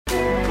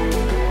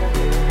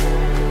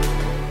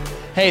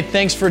Hey,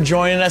 thanks for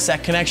joining us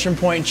at Connection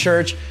Point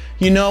Church.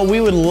 You know, we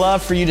would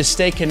love for you to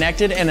stay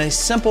connected, and a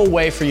simple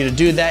way for you to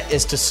do that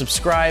is to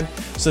subscribe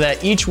so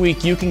that each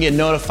week you can get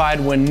notified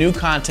when new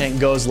content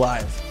goes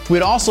live.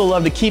 We'd also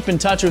love to keep in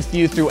touch with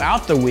you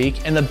throughout the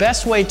week, and the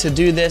best way to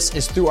do this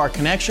is through our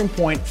Connection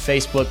Point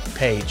Facebook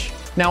page.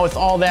 Now, with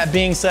all that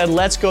being said,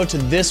 let's go to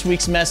this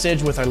week's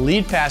message with our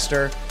lead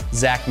pastor,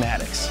 Zach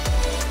Maddox.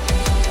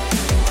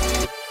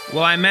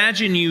 Well, I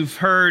imagine you've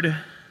heard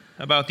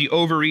about the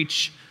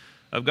overreach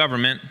of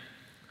government,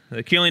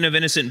 the killing of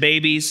innocent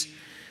babies,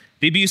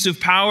 the abuse of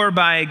power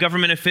by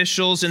government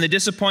officials, and the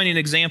disappointing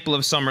example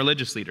of some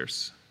religious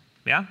leaders.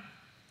 Yeah?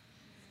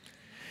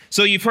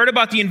 So you've heard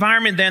about the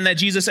environment then that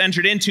Jesus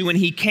entered into when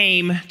he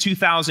came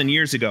 2,000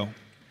 years ago.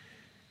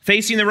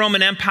 Facing the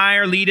Roman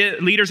Empire,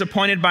 leaders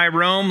appointed by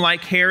Rome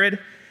like Herod,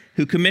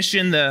 who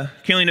commissioned the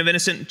killing of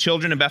innocent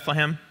children in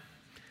Bethlehem,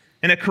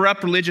 and a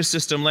corrupt religious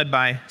system led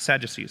by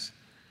Sadducees.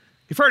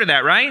 You've heard of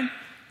that, right?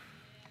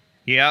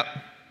 Yep.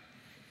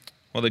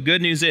 Well, the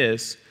good news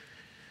is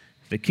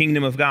the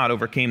kingdom of God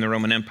overcame the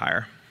Roman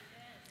Empire.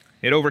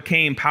 It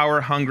overcame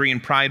power-hungry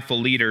and prideful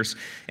leaders,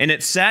 and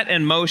it set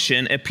in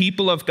motion a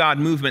people of God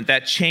movement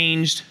that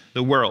changed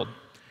the world,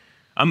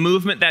 a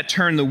movement that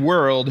turned the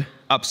world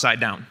upside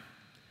down.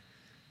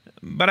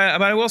 But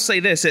I will say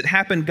this, it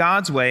happened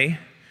God's way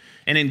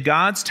and in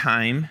God's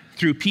time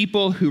through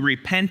people who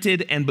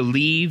repented and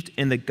believed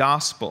in the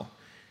gospel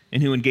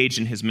and who engaged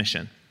in his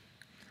mission.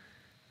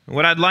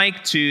 What I'd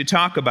like to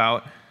talk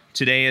about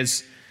today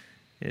as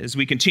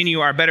we continue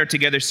our Better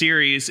Together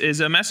series is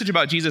a message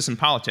about Jesus and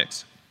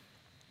politics.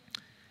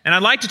 And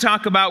I'd like to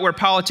talk about where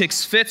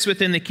politics fits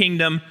within the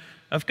kingdom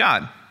of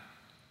God.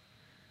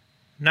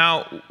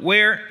 Now,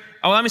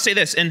 let me say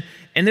this, and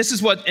this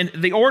is what, and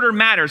the order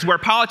matters, where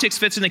politics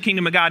fits in the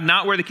kingdom of God,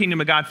 not where the kingdom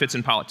of God fits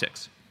in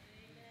politics.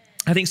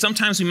 I think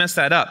sometimes we mess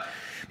that up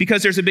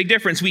because there's a big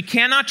difference. We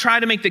cannot try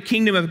to make the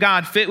kingdom of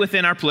God fit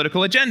within our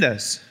political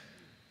agendas.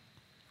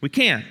 We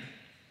can't.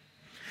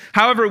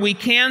 However, we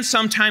can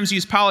sometimes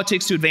use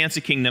politics to advance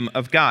the kingdom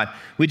of God.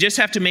 We just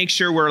have to make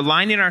sure we're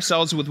aligning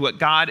ourselves with what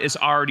God is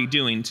already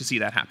doing to see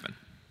that happen.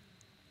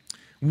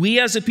 We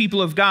as a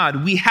people of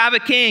God, we have a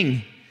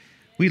king.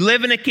 We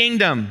live in a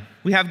kingdom.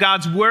 We have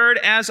God's word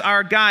as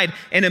our guide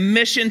and a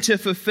mission to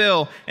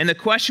fulfill. And the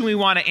question we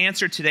want to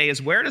answer today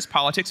is, where does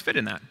politics fit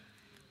in that?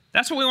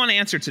 That's what we want to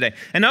answer today.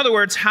 In other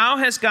words, how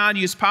has God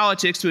used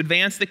politics to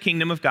advance the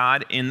kingdom of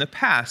God in the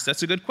past?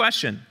 That's a good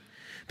question,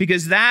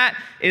 because that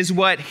is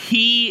what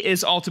he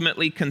is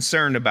ultimately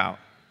concerned about.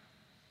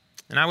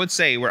 And I would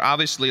say we're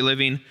obviously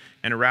living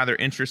in a rather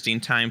interesting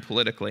time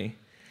politically.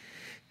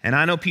 And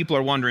I know people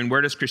are wondering,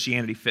 where does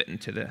Christianity fit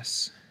into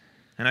this?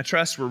 And I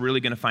trust we're really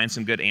going to find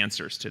some good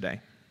answers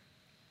today.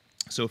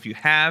 So if you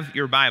have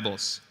your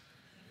Bibles,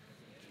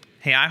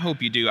 hey, I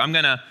hope you do. I'm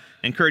going to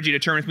encourage you to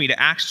turn with me to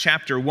Acts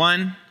chapter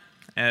 1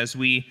 as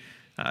we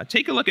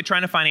take a look at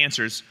trying to find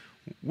answers.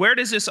 Where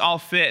does this all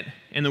fit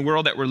in the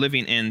world that we're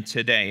living in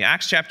today?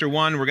 Acts chapter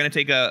 1, we're going to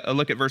take a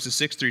look at verses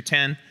 6 through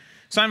 10.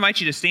 So I invite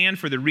you to stand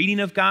for the reading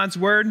of God's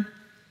word.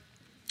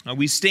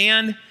 We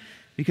stand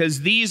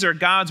because these are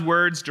God's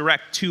words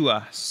direct to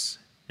us.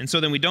 And so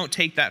then we don't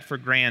take that for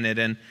granted.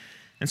 And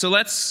so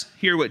let's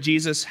hear what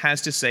Jesus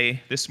has to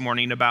say this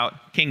morning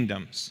about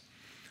kingdoms.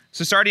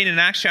 So starting in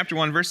Acts chapter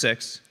 1, verse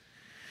 6.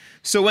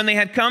 So when they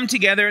had come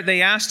together,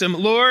 they asked him,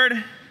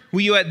 "Lord,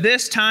 will you at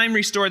this time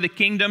restore the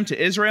kingdom to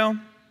Israel?"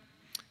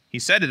 He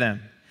said to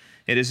them,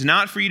 "It is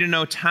not for you to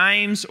know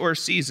times or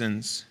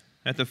seasons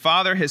that the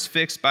Father has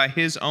fixed by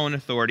his own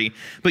authority,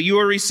 but you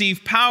will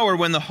receive power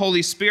when the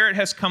Holy Spirit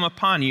has come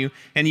upon you,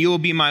 and you will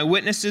be my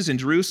witnesses in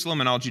Jerusalem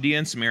and all Judea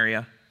and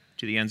Samaria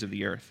to the ends of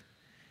the earth."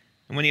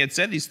 And when he had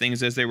said these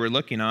things, as they were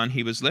looking on,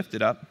 he was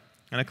lifted up,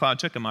 and a cloud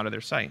took him out of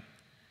their sight.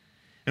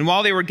 And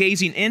while they were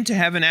gazing into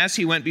heaven as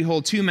he went,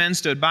 behold, two men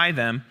stood by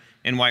them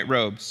in white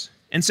robes,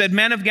 and said,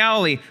 "Men of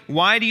Galilee,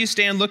 why do you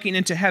stand looking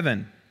into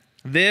heaven?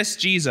 This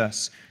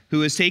Jesus,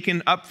 who is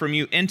taken up from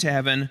you into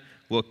heaven,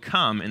 will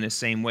come in the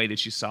same way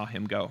that you saw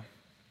him go."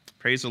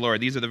 Praise the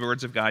Lord. These are the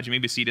words of God. You may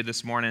be seated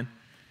this morning.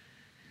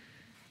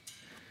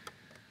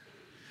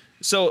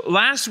 So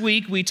last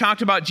week, we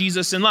talked about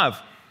Jesus in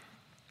love.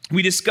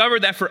 We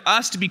discovered that for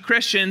us to be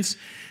Christians,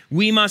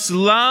 we must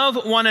love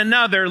one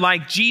another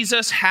like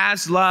Jesus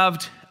has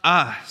loved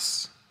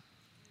us.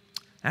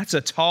 That's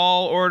a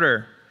tall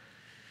order.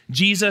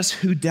 Jesus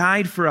who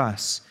died for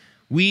us,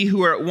 we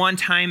who are at one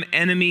time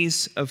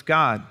enemies of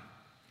God.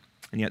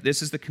 And yet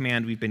this is the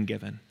command we've been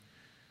given.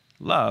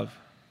 Love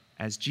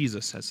as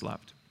Jesus has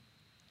loved.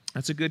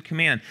 That's a good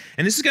command.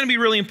 And this is going to be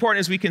really important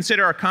as we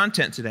consider our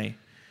content today,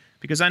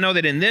 because I know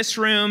that in this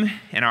room,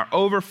 in our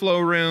overflow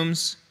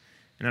rooms,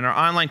 and in our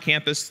online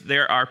campus,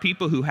 there are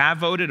people who have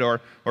voted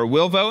or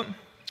will vote.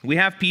 We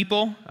have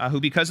people who,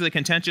 because of the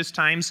contentious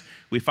times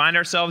we find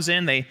ourselves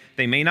in, they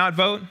may not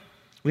vote.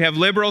 We have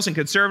liberals and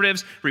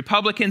conservatives,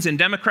 Republicans and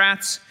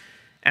Democrats.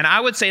 And I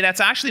would say that's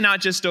actually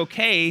not just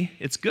okay,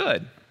 it's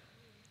good.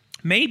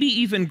 Maybe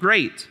even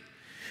great.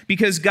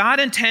 Because God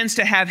intends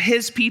to have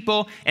his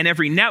people in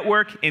every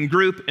network and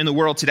group in the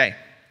world today.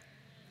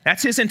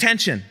 That's his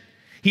intention.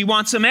 He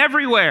wants them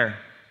everywhere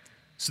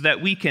so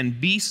that we can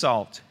be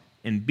salt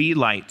and be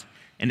light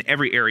in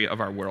every area of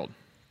our world.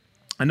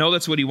 I know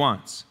that's what he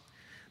wants.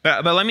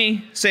 But let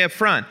me say up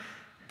front,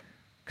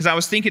 because I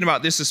was thinking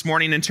about this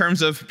morning in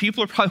terms of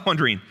people are probably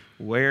wondering,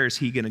 where is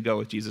he going to go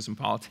with Jesus in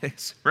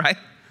politics, right?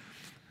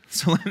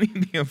 So let me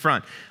be up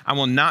front. I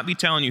will not be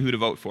telling you who to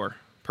vote for,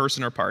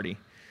 person or party.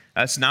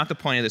 That's not the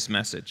point of this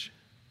message.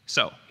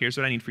 So here's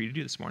what I need for you to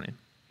do this morning.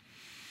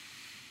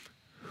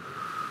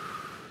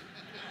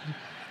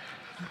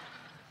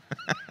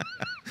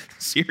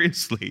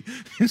 Seriously,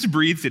 just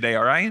breathe today,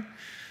 all right?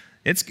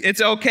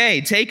 It's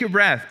okay. Take a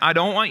breath. I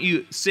don't want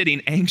you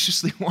sitting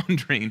anxiously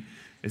wondering,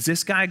 is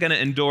this guy going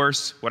to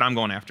endorse what I'm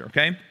going after,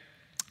 okay?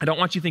 I don't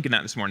want you thinking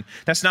that this morning.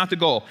 That's not the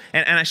goal.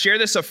 And I share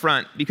this up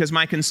front because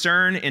my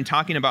concern in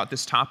talking about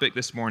this topic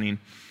this morning,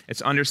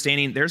 it's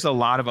understanding there's a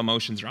lot of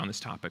emotions around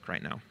this topic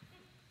right now.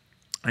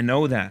 I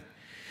know that.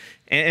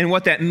 And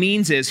what that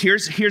means is,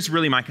 here's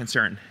really my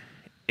concern,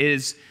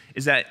 is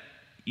that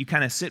you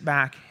kind of sit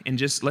back and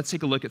just let's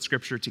take a look at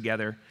Scripture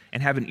together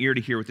and have an ear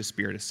to hear what the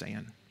Spirit is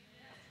saying.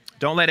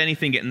 Don't let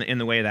anything get in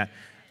the way of that.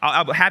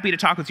 I'll be happy to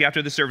talk with you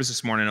after the service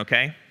this morning,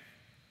 okay?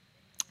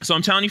 So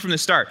I'm telling you from the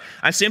start,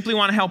 I simply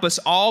want to help us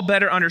all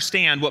better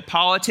understand what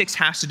politics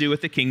has to do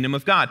with the kingdom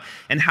of God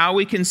and how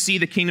we can see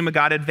the kingdom of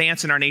God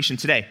advance in our nation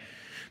today.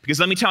 Because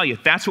let me tell you,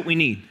 that's what we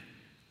need.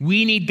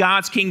 We need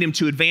God's kingdom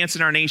to advance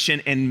in our nation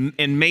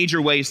in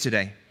major ways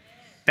today.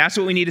 That's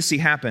what we need to see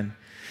happen.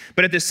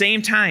 But at the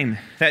same time,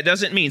 that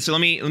doesn't mean, so let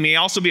me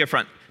also be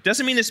upfront,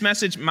 doesn't mean this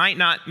message might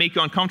not make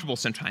you uncomfortable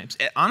sometimes.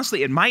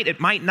 Honestly, it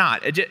might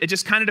not. It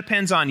just kind of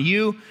depends on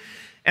you.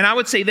 And I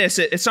would say this,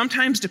 it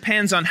sometimes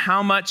depends on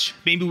how much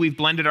maybe we've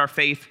blended our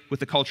faith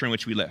with the culture in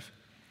which we live.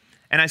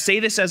 And I say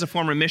this as a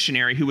former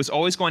missionary who was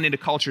always going into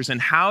cultures,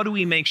 and how do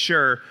we make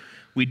sure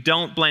we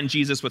don't blend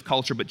Jesus with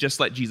culture, but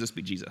just let Jesus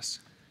be Jesus?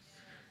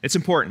 It's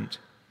important.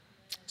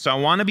 So I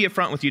want to be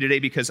upfront with you today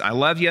because I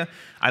love you.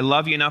 I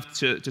love you enough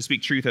to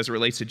speak truth as it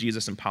relates to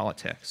Jesus and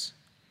politics.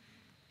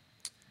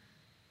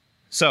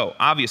 So,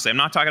 obviously, I'm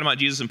not talking about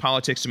Jesus and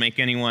politics to make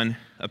anyone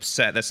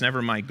upset. That's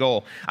never my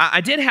goal. I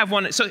did have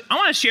one. So, I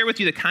want to share with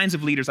you the kinds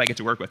of leaders I get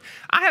to work with.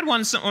 I had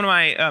one of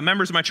my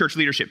members of my church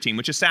leadership team,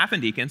 which is staff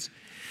and deacons.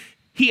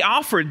 He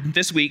offered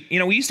this week,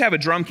 we used to have a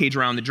drum cage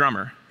around the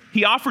drummer.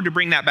 He offered to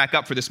bring that back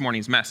up for this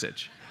morning's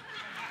message.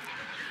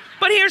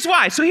 But here's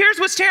why. So, here's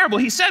what's terrible.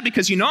 He said,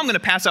 because I'm going to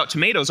pass out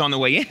tomatoes on the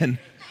way in.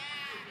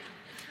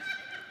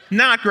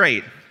 Not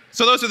great.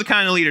 So, those are the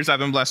kind of leaders I've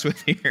been blessed with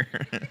here.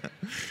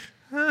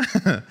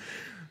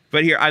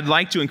 But here, I'd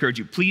like to encourage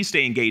you, please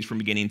stay engaged from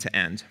beginning to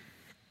end.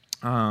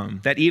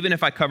 That even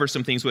if I cover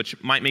some things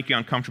which might make you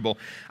uncomfortable,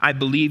 I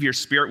believe your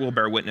spirit will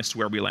bear witness to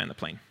where we land the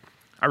plane.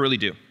 I really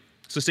do.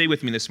 So stay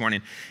with me this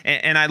morning.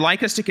 And I'd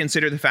like us to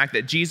consider the fact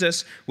that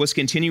Jesus was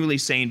continually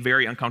saying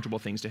very uncomfortable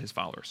things to his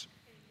followers.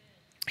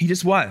 He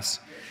just was.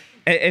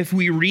 If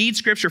we read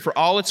Scripture for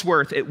all it's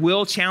worth, it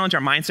will challenge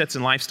our mindsets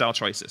and lifestyle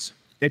choices.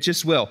 It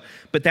just will.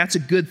 But that's a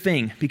good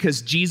thing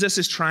because Jesus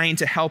is trying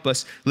to help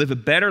us live a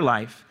better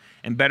life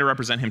and better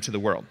represent him to the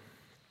world.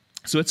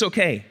 So it's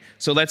okay.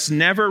 So let's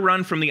never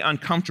run from the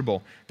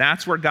uncomfortable.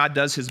 That's where God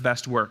does his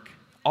best work.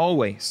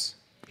 Always.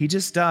 He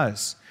just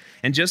does.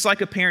 And just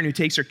like a parent who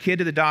takes their kid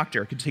to the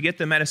doctor to get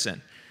the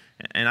medicine,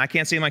 and I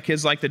can't say my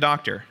kids like the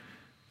doctor,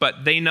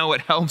 but they know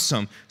it helps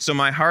them. So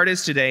my heart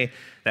is today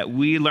that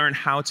we learn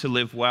how to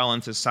live well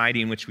in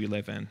society in which we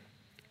live in.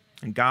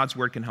 And God's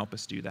word can help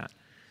us do that.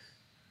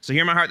 So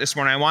hear my heart this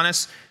morning.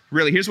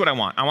 Here's what I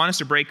want. I want us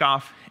to break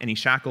off any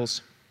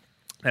shackles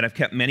that have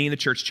kept many in the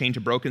church chained to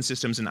broken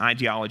systems and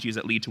ideologies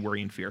that lead to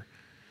worry and fear.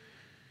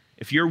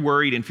 If you're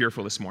worried and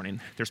fearful this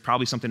morning, there's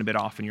probably something a bit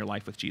off in your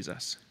life with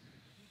Jesus.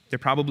 There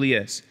probably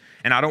is.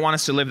 And I don't want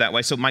us to live that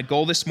way. So my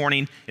goal this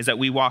morning is that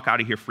we walk out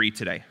of here free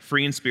today,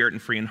 free in spirit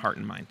and free in heart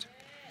and mind.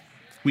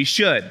 We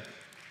should.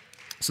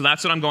 So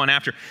that's what I'm going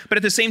after. But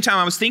at the same time,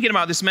 I was thinking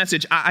about this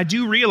message. I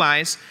do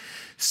realize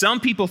some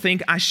people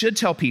think I should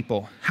tell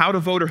people how to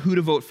vote or who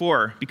to vote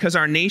for because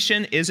our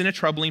nation is in a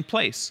troubling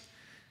place.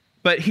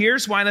 But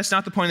here's why that's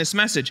not the point of this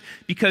message.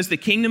 Because the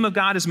kingdom of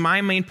God is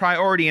my main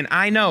priority, and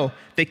I know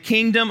the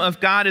kingdom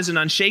of God is an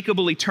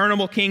unshakable,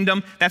 eternal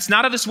kingdom that's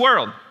not of this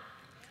world.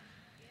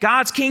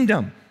 God's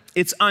kingdom,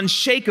 it's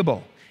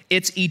unshakable,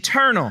 it's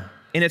eternal,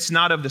 and it's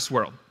not of this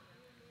world.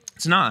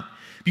 It's not.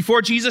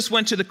 Before Jesus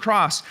went to the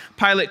cross,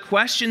 Pilate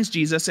questions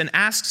Jesus and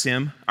asks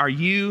him, "Are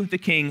you the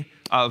king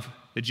of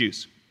the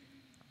Jews?"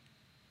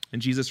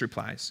 And Jesus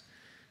replies,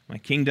 "My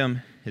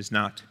kingdom is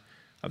not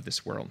of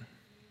this world."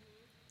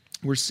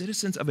 We're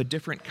citizens of a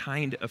different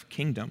kind of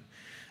kingdom.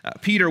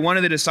 Peter, one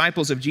of the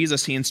disciples of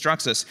Jesus, he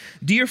instructs us,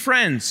 "Dear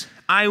friends,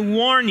 I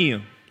warn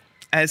you,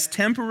 as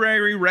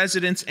temporary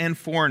residents and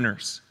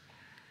foreigners,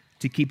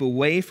 to keep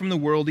away from the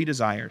worldly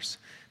desires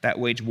that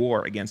wage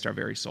war against our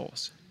very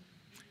souls."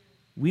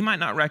 We might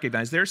not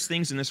recognize there's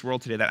things in this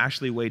world today that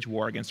actually wage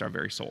war against our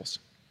very souls.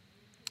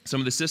 Some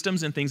of the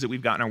systems and things that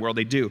we've got in our world,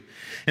 they do.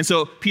 And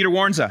so Peter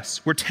warns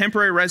us, we're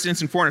temporary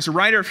residents and foreigners. The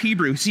writer of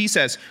Hebrews, he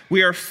says,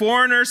 we are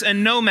foreigners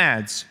and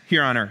nomads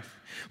here on earth.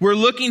 We're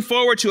looking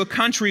forward to a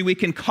country we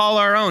can call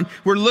our own.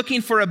 We're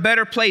looking for a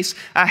better place,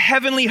 a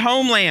heavenly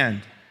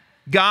homeland.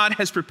 God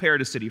has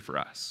prepared a city for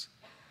us.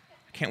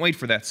 I can't wait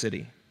for that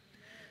city.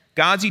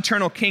 God's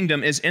eternal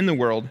kingdom is in the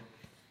world,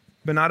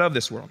 but not of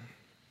this world.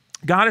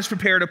 God has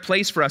prepared a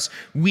place for us,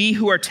 we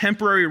who are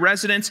temporary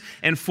residents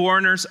and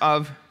foreigners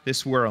of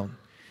this world.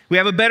 We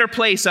have a better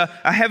place, a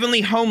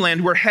heavenly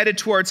homeland we're headed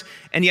towards,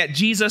 and yet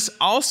Jesus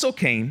also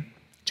came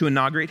to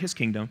inaugurate his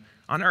kingdom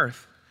on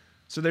earth.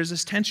 So there's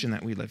this tension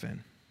that we live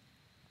in.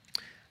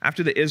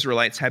 After the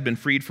Israelites had been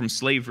freed from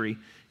slavery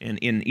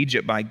in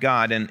Egypt by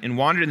God and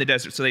wandered in the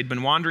desert, so they'd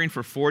been wandering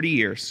for 40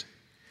 years,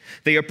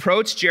 they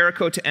approached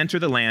Jericho to enter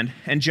the land,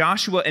 and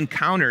Joshua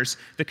encounters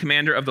the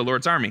commander of the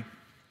Lord's army.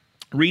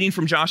 Reading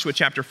from Joshua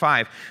chapter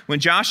 5,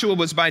 when Joshua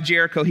was by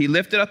Jericho, he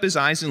lifted up his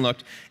eyes and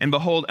looked, and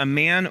behold, a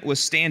man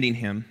was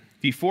standing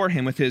before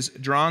him with his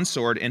drawn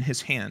sword in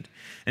his hand.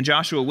 And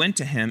Joshua went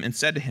to him and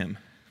said to him,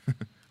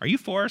 "Are you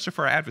for us or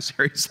for our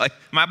adversaries?" Like,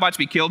 am I about to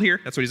be killed here?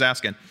 That's what he's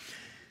asking.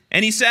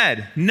 And he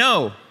said,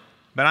 "No,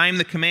 but I am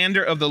the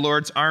commander of the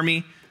Lord's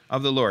army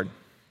of the Lord.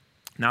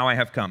 Now I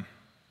have come."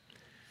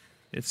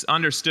 It's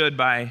understood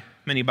by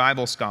many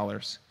Bible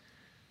scholars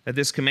that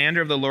this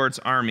commander of the Lord's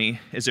army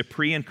is a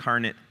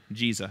pre-incarnate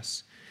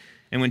Jesus.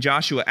 And when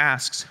Joshua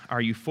asks, "Are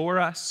you for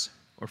us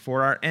or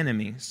for our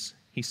enemies?"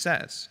 he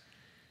says,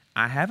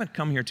 "I haven't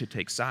come here to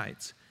take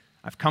sides.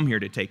 I've come here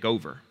to take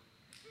over."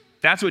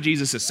 That's what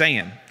Jesus is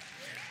saying.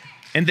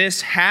 And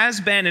this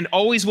has been and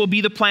always will be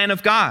the plan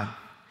of God.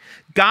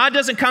 God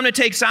doesn't come to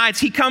take sides.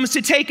 He comes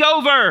to take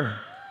over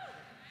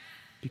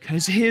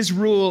because his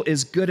rule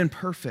is good and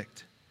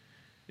perfect.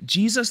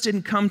 Jesus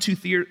didn't come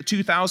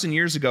 2,000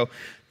 years ago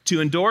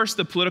to endorse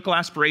the political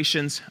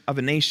aspirations of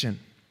a nation.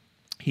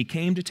 He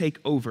came to take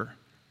over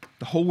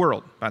the whole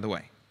world, by the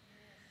way.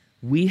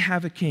 We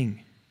have a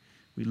king.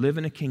 We live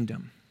in a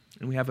kingdom,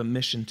 and we have a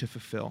mission to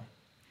fulfill.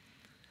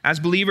 As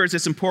believers,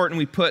 it's important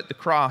we put the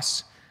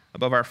cross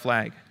above our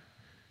flag,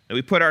 that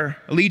we put our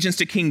allegiance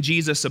to King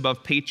Jesus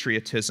above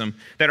patriotism,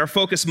 that our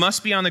focus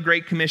must be on the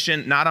Great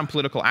Commission, not on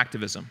political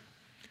activism.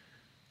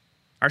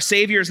 Our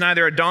Savior is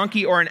neither a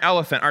donkey or an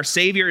elephant. Our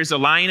Savior is the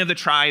Lion of the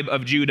tribe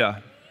of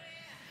Judah.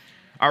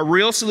 Our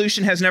real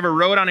solution has never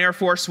rode on Air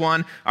Force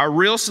One. Our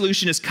real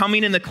solution is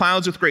coming in the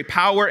clouds with great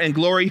power and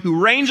glory, who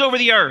reigns over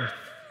the earth.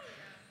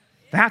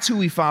 That's who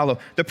we follow.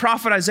 The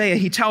prophet Isaiah,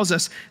 he tells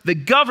us the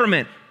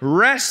government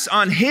rests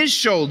on his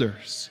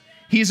shoulders.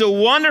 He's a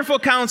wonderful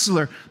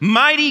counselor,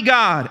 mighty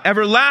God,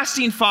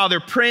 everlasting Father,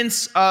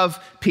 Prince of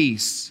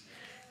Peace.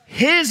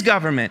 His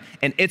government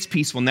and its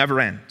peace will never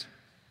end.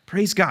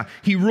 Praise God.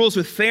 He rules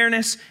with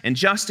fairness and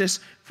justice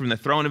from the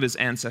throne of his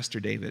ancestor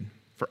David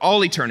for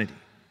all eternity.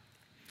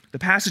 The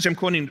passage I'm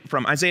quoting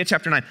from, Isaiah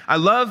chapter 9, I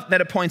love that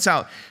it points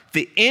out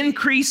the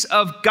increase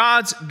of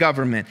God's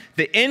government,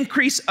 the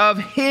increase of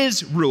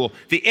his rule,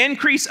 the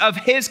increase of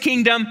his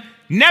kingdom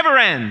never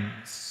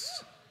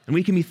ends. And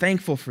we can be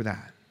thankful for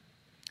that.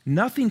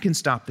 Nothing can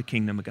stop the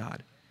kingdom of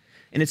God.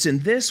 And it's in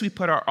this we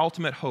put our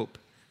ultimate hope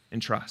and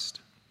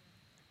trust.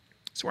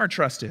 That's where our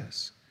trust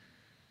is.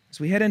 As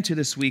we head into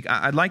this week,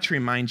 I'd like to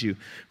remind you,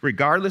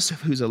 regardless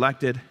of who's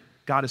elected,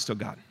 God is still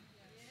God.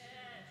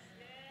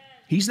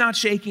 He's not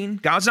shaking.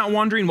 God's not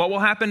wondering what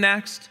will happen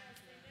next.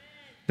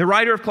 The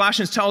writer of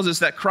Colossians tells us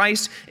that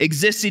Christ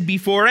existed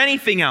before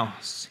anything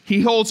else.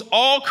 He holds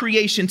all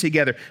creation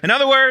together. In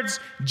other words,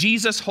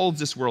 Jesus holds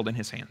this world in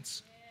his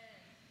hands.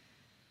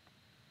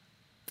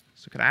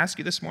 So could I ask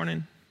you this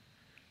morning,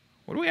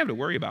 what do we have to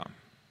worry about?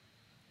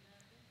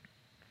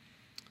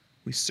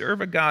 We serve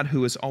a God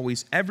who is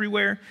always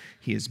everywhere.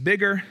 He is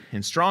bigger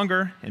and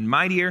stronger and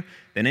mightier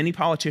than any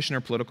politician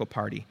or political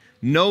party.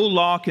 No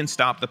law can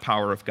stop the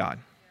power of God.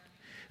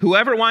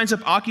 Whoever winds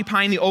up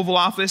occupying the Oval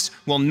Office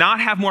will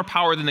not have more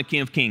power than the King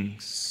of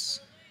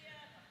Kings.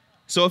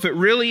 So if it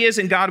really is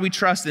in God we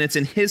trust, then it's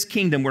in his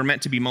kingdom we're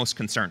meant to be most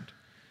concerned.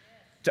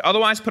 To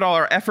otherwise put all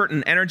our effort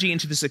and energy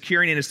into the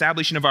securing and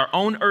establishing of our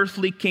own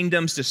earthly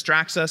kingdoms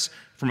distracts us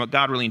from what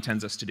God really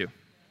intends us to do.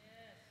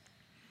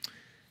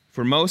 If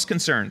we're most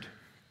concerned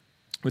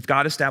with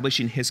God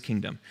establishing his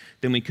kingdom,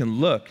 then we can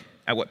look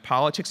at what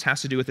politics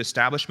has to do with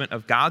establishment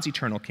of God's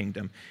eternal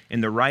kingdom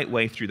in the right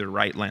way through the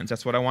right lens.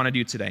 That's what I want to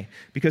do today,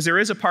 because there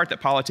is a part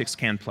that politics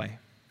can play.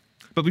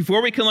 But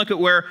before we can look at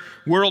where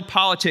world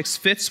politics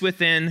fits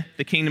within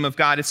the kingdom of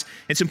God,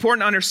 it's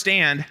important to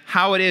understand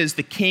how it is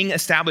the king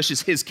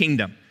establishes his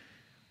kingdom.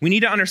 We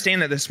need to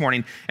understand that this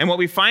morning. And what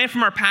we find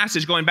from our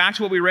passage, going back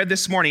to what we read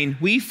this morning,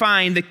 we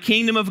find the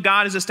kingdom of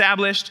God is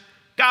established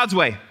God's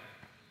way.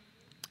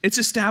 It's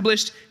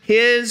established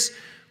his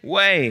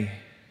way.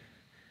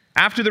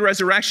 After the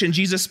resurrection,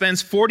 Jesus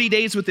spends 40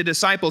 days with the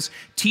disciples,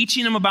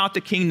 teaching them about the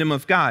kingdom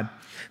of God.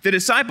 The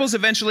disciples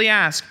eventually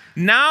ask,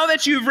 "Now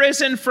that you've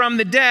risen from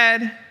the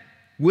dead,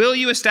 will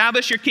you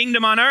establish your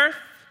kingdom on earth?"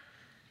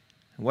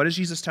 And what does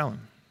Jesus tell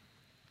them?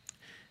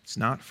 It's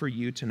not for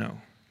you to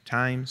know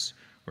times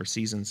or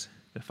seasons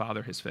the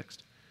Father has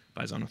fixed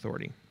by his own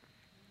authority.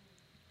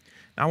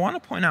 Now I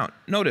want to point out,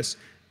 notice,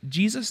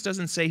 Jesus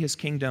doesn't say his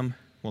kingdom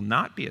will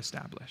not be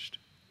established.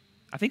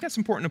 I think that's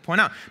important to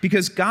point out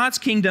because God's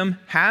kingdom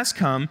has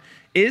come,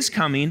 is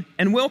coming,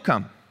 and will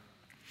come.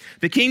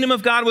 The kingdom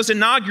of God was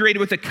inaugurated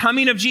with the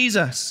coming of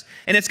Jesus,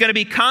 and it's going to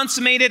be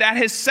consummated at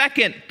his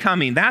second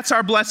coming. That's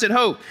our blessed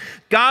hope.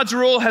 God's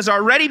rule has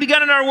already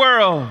begun in our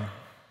world.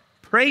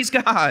 Praise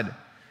God.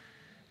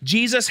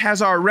 Jesus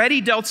has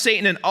already dealt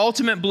Satan an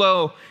ultimate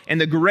blow in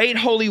the great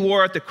holy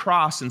war at the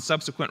cross and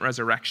subsequent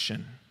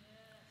resurrection.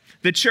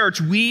 The church,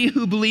 we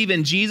who believe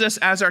in Jesus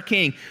as our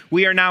king,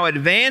 we are now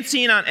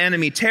advancing on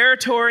enemy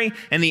territory,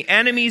 and the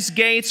enemy's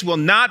gates will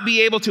not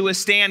be able to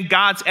withstand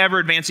God's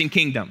ever-advancing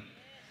kingdom.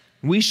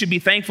 We should be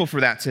thankful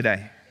for that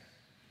today.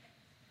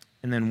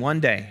 And then one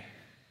day,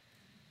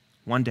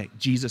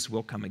 Jesus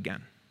will come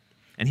again,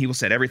 and he will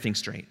set everything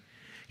straight.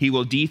 He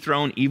will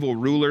dethrone evil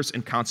rulers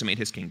and consummate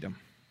his kingdom.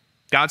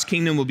 God's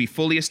kingdom will be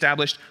fully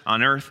established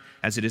on earth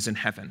as it is in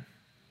heaven,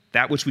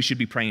 that which we should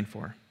be praying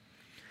for.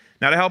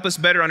 Now, to help us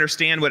better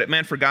understand what it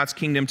meant for God's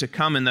kingdom to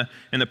come in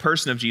the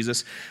person of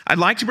Jesus, I'd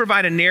like to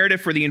provide a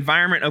narrative for the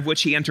environment of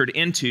which he entered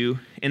into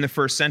in the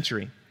first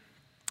century.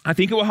 I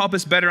think it will help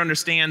us better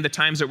understand the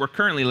times that we're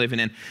currently living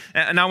in.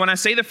 Now, when I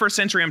say the first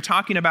century, I'm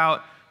talking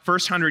about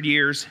first 100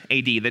 years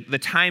AD, the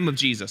time of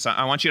Jesus.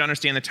 I want you to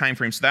understand the time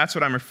frame, so that's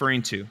what I'm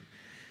referring to.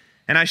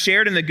 And I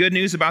shared in the good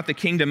news about the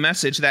kingdom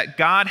message that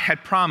God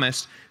had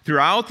promised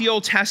throughout the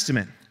Old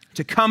Testament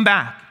to come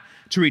back,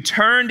 to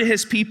return to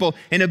his people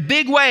in a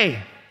big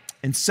way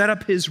and set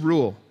up his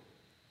rule,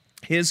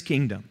 his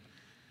kingdom.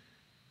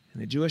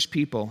 And the Jewish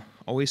people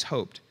always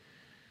hoped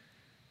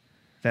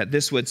that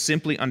this would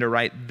simply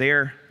underwrite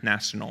their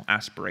national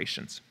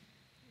aspirations.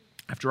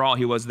 After all,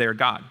 he was their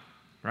God,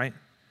 right?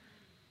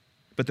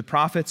 But the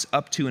prophets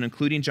up to and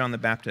including John the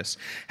Baptist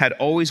had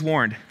always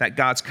warned that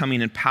God's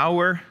coming in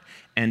power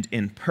and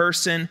in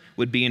person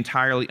would be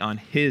entirely on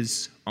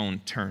his own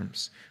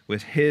terms,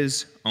 with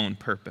his own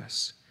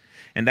purpose,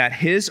 and that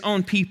his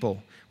own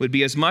people would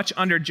be as much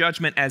under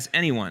judgment as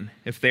anyone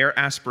if their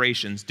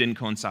aspirations didn't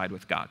coincide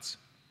with God's.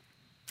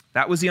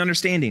 That was the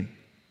understanding.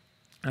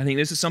 I think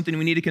this is something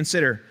we need to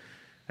consider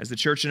as the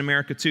church in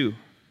America too.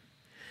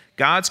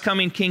 God's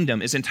coming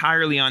kingdom is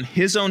entirely on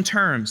his own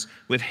terms,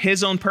 with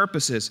his own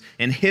purposes,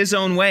 in his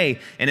own way,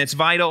 and it's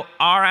vital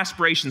our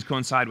aspirations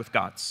coincide with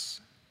God's.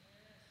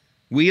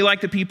 We,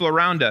 like the people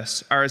around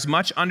us, are as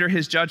much under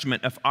his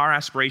judgment if our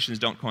aspirations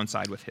don't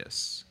coincide with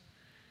his.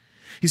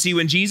 You see,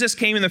 when Jesus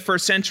came in the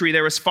first century,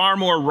 there was far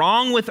more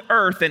wrong with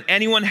earth than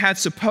anyone had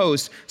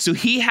supposed, so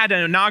he had to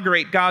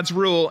inaugurate God's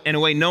rule in a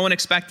way no one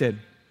expected.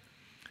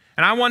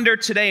 And I wonder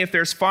today if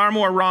there's far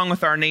more wrong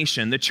with our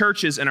nation, the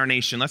churches in our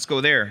nation, let's go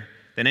there,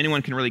 than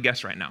anyone can really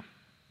guess right now.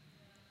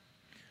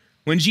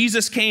 When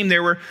Jesus came,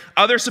 there were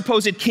other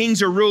supposed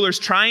kings or rulers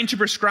trying to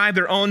prescribe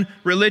their own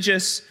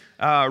religious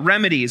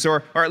remedies,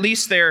 or at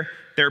least their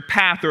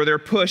path or their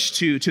push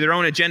to their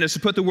own agendas to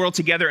put the world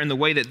together in the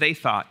way that they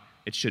thought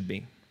it should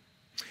be.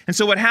 And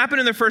so what happened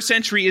in the first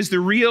century is the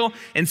real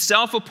and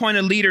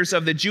self-appointed leaders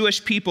of the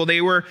Jewish people,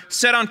 they were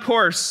set on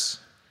course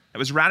that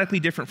was radically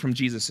different from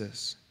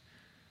Jesus's.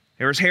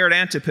 There was Herod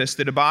Antipas,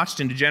 the debauched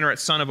and degenerate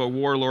son of a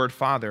warlord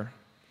father.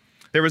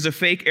 There was a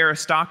fake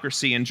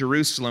aristocracy in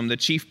Jerusalem, the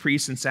chief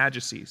priests and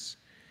Sadducees,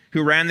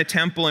 who ran the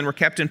temple and were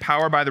kept in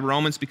power by the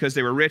Romans because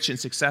they were rich and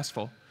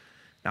successful,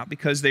 not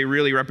because they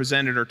really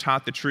represented or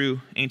taught the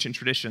true ancient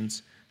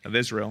traditions of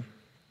Israel,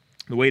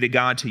 the way to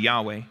God, to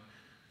Yahweh.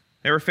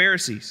 There were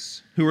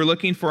Pharisees who were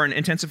looking for an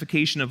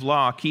intensification of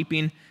law,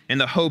 keeping in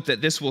the hope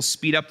that this will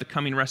speed up the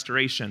coming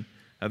restoration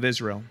of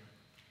Israel.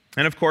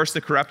 And of course,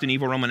 the corrupt and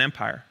evil Roman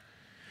Empire.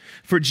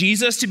 For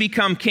Jesus to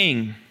become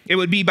king, it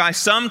would be by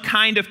some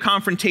kind of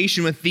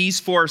confrontation with these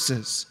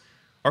forces.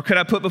 Or could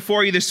I put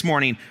before you this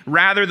morning,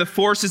 rather the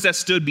forces that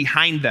stood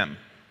behind them.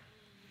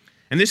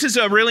 And this is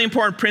a really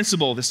important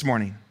principle this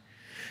morning.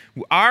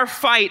 Our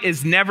fight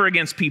is never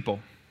against people.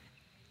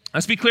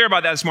 Let's be clear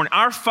about that this morning.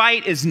 Our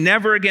fight is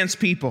never against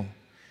people.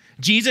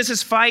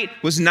 Jesus' fight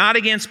was not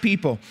against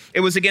people. It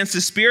was against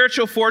the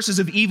spiritual forces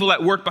of evil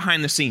at work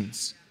behind the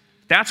scenes.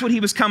 That's what he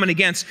was coming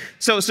against.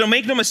 So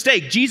make no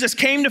mistake, Jesus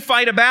came to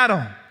fight a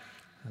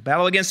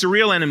battle against the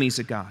real enemies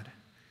of God.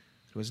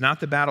 It was not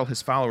the battle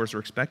his followers were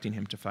expecting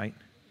him to fight.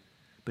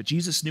 But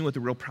Jesus knew what the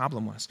real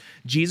problem was.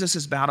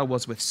 Jesus' battle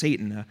was with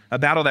Satan, a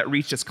battle that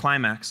reached its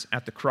climax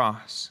at the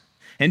cross.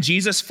 And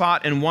Jesus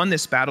fought and won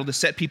this battle to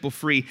set people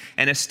free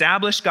and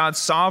establish God's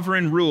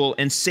sovereign rule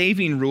and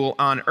saving rule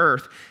on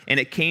earth, and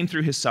it came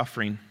through his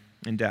suffering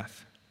and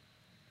death.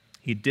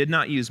 He did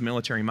not use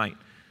military might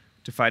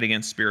to fight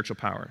against spiritual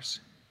powers.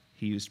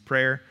 He used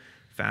prayer,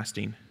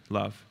 fasting,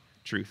 love,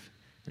 truth,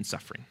 and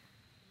suffering.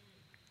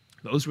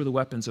 Those were the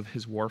weapons of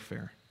his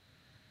warfare.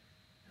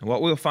 And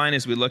what we'll find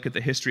as we look at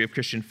the history of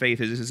Christian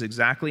faith is this is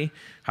exactly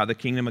how the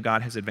kingdom of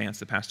God has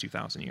advanced the past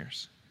 2,000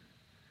 years.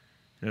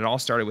 And it all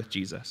started with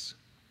Jesus.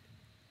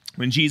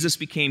 When Jesus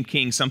became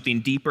king, something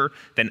deeper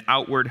than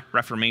outward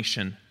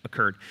reformation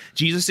occurred.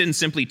 Jesus didn't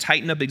simply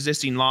tighten up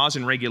existing laws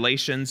and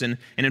regulations and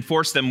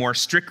enforce them more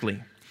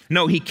strictly.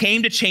 No, he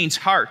came to change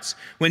hearts.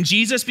 When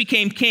Jesus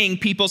became king,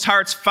 people's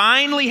hearts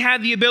finally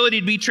had the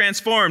ability to be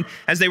transformed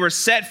as they were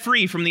set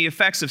free from the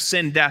effects of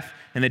sin, death,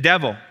 and the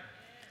devil.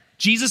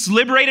 Jesus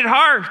liberated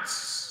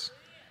hearts,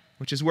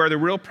 which is where the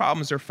real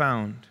problems are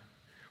found.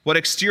 What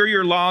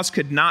exterior laws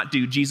could not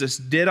do, Jesus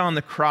did on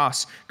the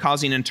cross,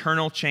 causing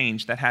internal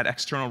change that had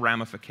external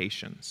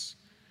ramifications.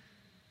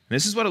 And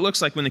this is what it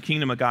looks like when the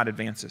kingdom of God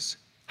advances.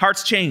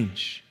 Hearts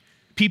change.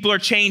 People are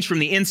changed from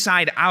the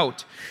inside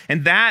out.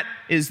 And that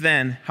is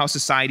then how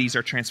societies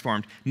are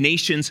transformed.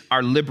 Nations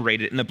are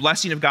liberated, and the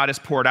blessing of God is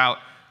poured out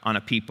on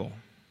a people.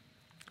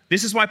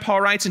 This is why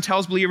Paul writes and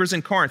tells believers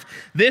in Corinth,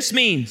 this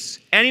means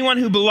anyone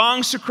who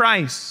belongs to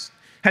Christ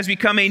has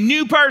become a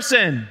new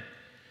person.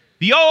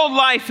 The old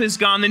life is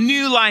gone, the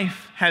new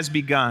life has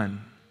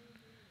begun.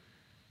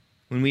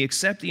 When we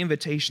accept the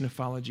invitation to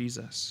follow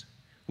Jesus,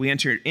 we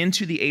enter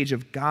into the age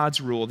of God's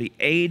rule, the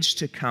age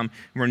to come.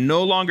 We're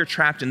no longer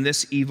trapped in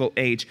this evil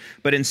age,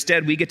 but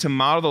instead we get to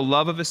model the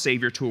love of a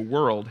Savior to a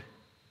world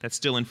that's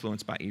still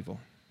influenced by evil.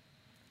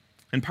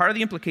 And part of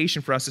the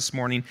implication for us this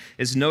morning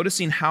is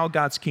noticing how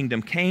God's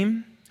kingdom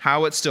came,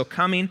 how it's still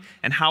coming,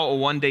 and how it will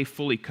one day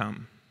fully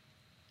come.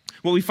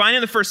 What we find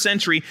in the first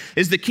century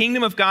is the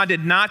kingdom of God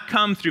did not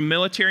come through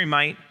military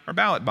might or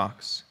ballot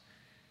box.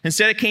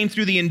 Instead, it came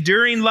through the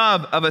enduring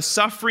love of a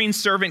suffering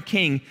servant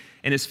king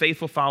and his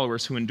faithful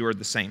followers who endured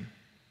the same.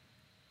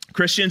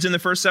 Christians in the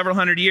first several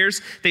hundred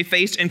years, they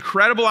faced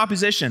incredible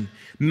opposition,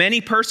 many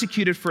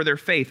persecuted for their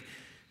faith,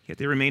 yet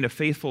they remained a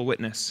faithful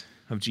witness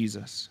of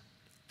Jesus.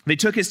 They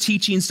took his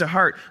teachings to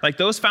heart, like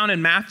those found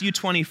in Matthew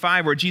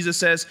 25, where Jesus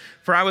says,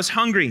 "For I was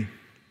hungry,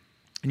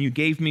 and you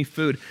gave me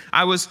food.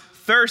 I was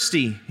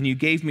thirsty, and you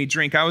gave me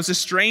drink. I was a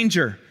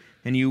stranger,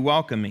 and you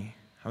welcomed me.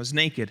 I was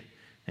naked,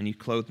 and you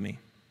clothed me.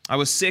 I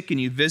was sick, and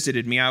you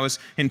visited me. I was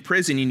in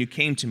prison, and you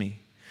came to me.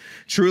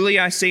 Truly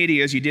I say to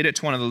you, as you did it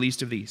to one of the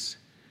least of these,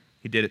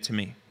 you did it to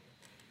me."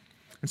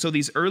 And so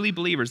these early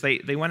believers,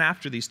 they went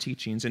after these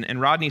teachings.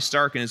 And Rodney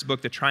Stark, in his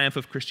book, The Triumph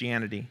of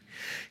Christianity,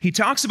 he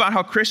talks about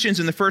how Christians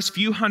in the first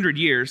few hundred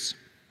years,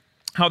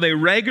 how they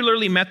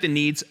regularly met the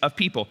needs of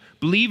people,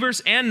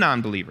 believers and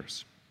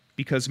non-believers,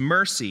 because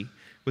mercy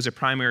was a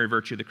primary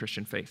virtue of the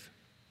Christian faith.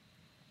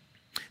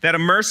 That a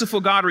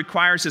merciful God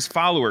requires his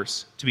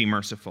followers to be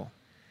merciful.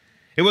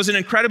 It was an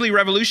incredibly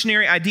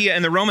revolutionary idea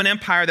in the Roman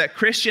Empire that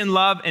Christian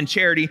love and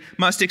charity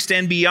must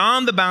extend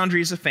beyond the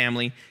boundaries of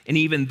family and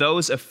even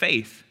those of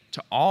faith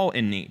to all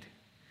in need.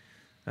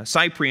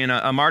 Cyprian,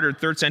 a martyred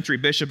 3rd century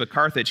bishop of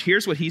Carthage,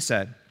 here's what he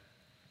said: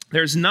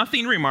 "There's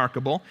nothing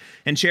remarkable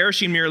in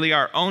cherishing merely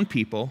our own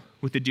people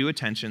with the due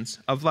attentions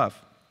of love.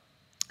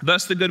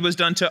 Thus the good was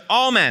done to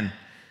all men,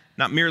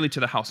 not merely to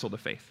the household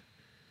of faith."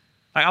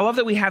 I love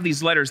that we have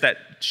these letters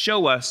that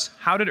show us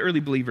how did early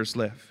believers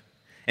live.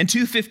 In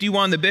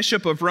 251, the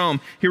bishop of Rome,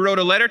 he wrote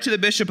a letter to the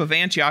bishop of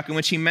Antioch in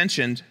which he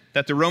mentioned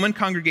that the Roman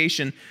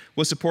congregation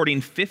was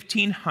supporting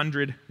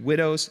 1,500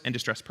 widows and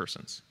distressed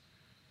persons.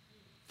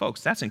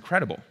 Folks, that's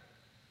incredible.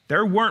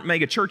 There weren't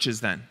mega churches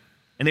then,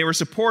 and they were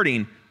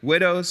supporting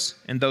widows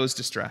and those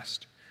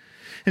distressed.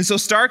 And so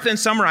Stark then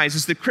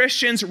summarizes, the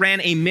Christians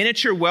ran a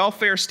miniature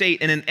welfare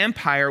state in an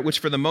empire which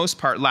for the most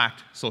part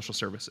lacked social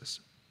services.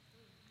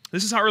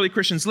 This is how early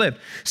Christians lived.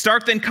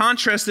 Stark then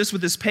contrasts this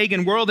with this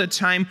pagan world at a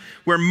time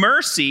where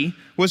mercy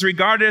was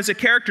regarded as a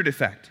character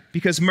defect,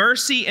 because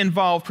mercy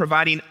involved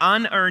providing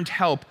unearned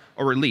help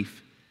or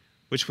relief,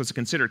 which was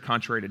considered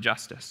contrary to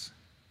justice.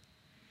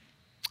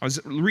 I was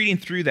reading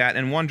through that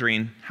and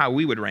wondering how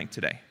we would rank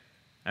today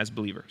as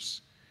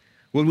believers.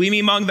 Would we be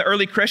among the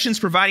early Christians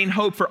providing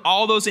hope for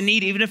all those in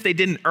need, even if they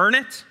didn't earn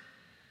it?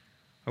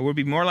 Or would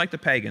we be more like the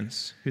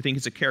pagans who think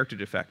it's a character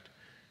defect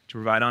to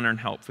provide unearned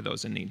help for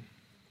those in need?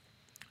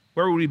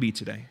 Where would we be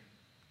today?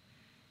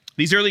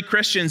 These early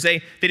Christians,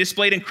 they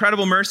displayed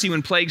incredible mercy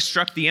when plague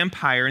struck the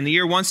empire. In the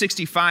year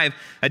 165,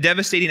 a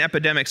devastating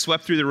epidemic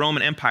swept through the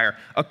Roman Empire.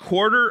 A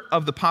quarter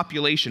of the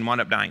population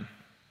wound up dying.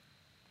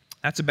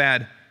 That's a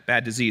bad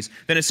disease.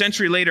 Then a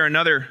century later,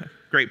 another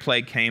great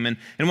plague came. And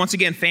once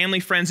again, family,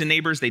 friends, and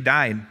neighbors, they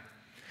died.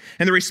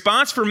 And the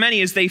response for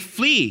many is they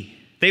flee.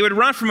 They would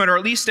run from it or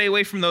at least stay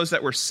away from those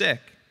that were sick.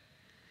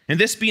 And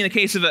this being the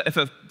case of if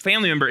a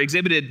family member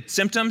exhibited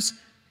symptoms,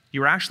 you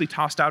were actually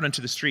tossed out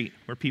into the street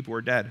where people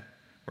were dead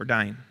or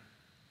dying.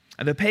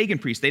 And the pagan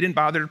priests, they didn't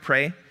bother to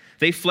pray.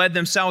 They fled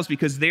themselves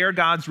because their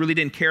gods really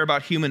didn't care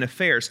about human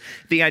affairs.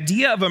 The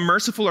idea of a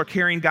merciful or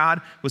caring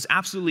God was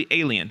absolutely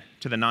alien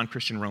to the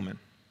non-Christian Roman.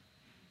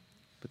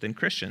 But then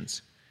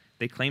Christians,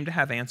 they claimed to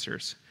have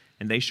answers,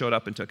 and they showed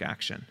up and took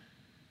action.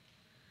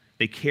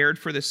 They cared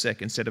for the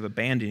sick instead of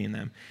abandoning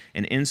them,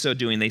 and in so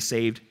doing, they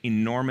saved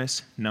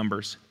enormous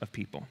numbers of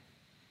people,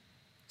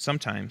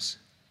 sometimes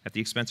at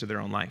the expense of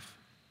their own life.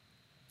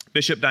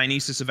 Bishop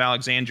Dionysius of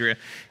Alexandria,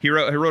 he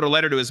wrote a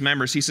letter to his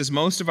members. He says,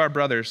 "Most of our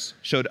brothers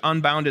showed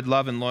unbounded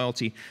love and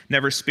loyalty,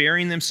 never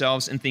sparing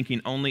themselves and thinking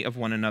only of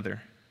one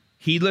another.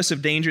 Heedless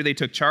of danger, they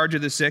took charge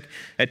of the sick,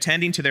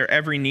 attending to their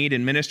every need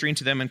and ministering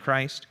to them in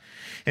Christ.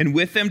 And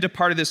with them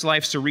departed this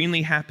life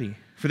serenely happy,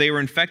 for they were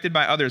infected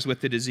by others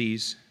with the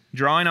disease.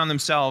 drawing on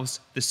themselves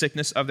the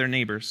sickness of their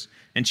neighbors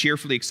and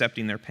cheerfully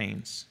accepting their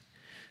pains.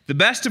 The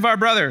best of our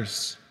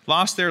brothers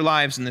lost their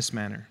lives in this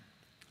manner,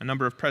 a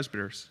number of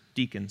presbyters,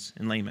 deacons,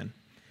 and laymen,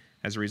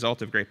 as a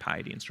result of great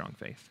piety and strong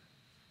faith.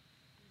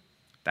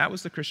 That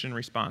was the Christian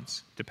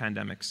response to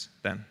pandemics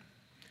then.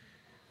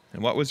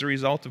 And what was the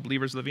result of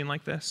believers living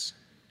like this?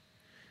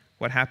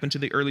 What happened to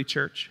the early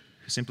church,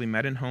 who simply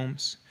met in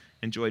homes,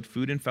 enjoyed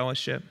food and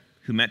fellowship,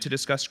 who met to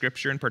discuss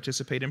scripture and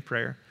participate in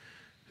prayer,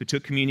 who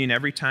took communion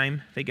every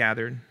time they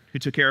gathered, who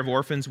took care of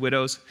orphans,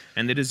 widows,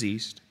 and the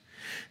diseased.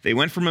 They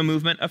went from a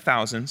movement of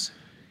thousands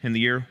in the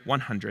year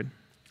 100,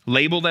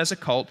 labeled as a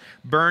cult,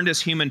 burned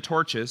as human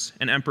torches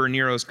in Emperor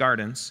Nero's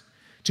gardens,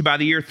 to by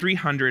the year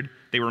 300,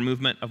 they were a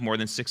movement of more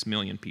than 6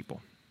 million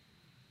people.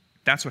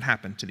 That's what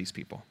happened to these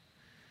people.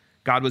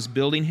 God was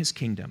building his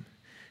kingdom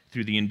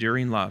through the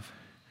enduring love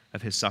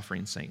of his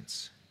suffering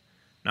saints,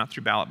 not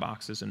through ballot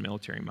boxes and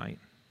military might.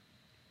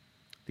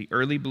 The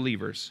early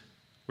believers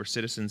were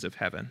citizens of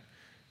heaven,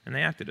 and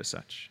they acted as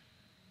such.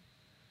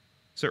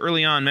 So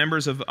early on,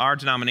 members of our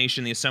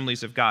denomination, the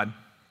Assemblies of God,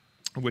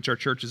 of which our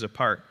church is a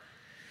part,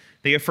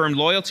 they affirmed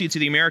loyalty to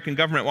the American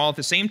government while at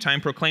the same time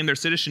proclaimed their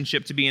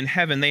citizenship to be in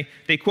heaven.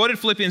 They quoted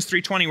Philippians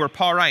 3:20, where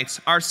Paul writes,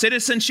 "Our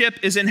citizenship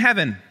is in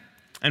heaven,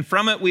 and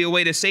from it we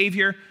await a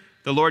Savior,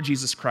 the Lord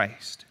Jesus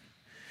Christ."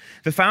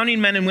 The founding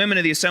men and women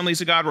of the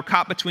Assemblies of God were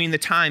caught between the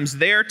times,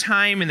 their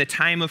time and the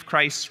time of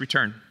Christ's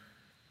return.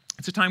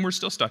 It's a time we're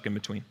still stuck in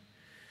between.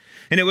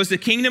 And it was the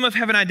kingdom of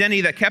heaven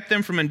identity that kept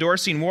them from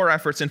endorsing war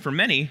efforts, and for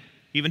many,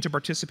 even to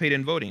participate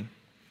in voting.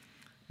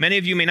 Many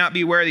of you may not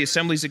be aware the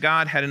Assemblies of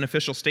God had an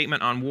official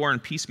statement on war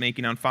and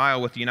peacemaking on file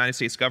with the United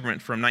States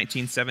government from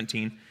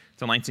 1917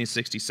 to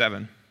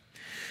 1967.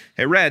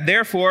 It read,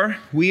 "Therefore,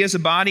 we as a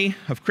body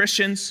of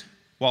Christians,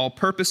 while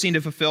purposing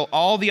to fulfill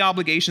all the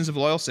obligations of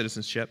loyal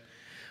citizenship,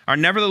 are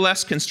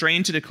nevertheless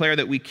constrained to declare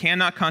that we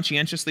cannot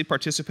conscientiously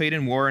participate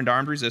in war and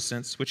armed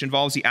resistance, which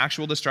involves the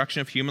actual destruction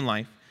of human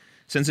life,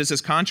 since this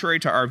is contrary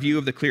to our view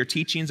of the clear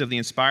teachings of the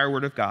inspired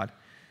Word of God,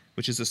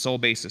 which is the sole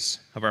basis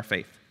of our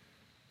faith."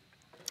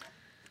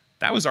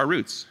 That was our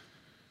roots.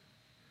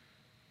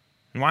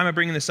 And why am I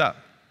bringing this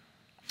up?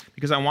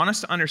 Because I want us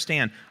to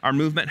understand our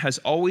movement has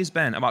always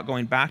been about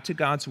going back to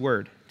God's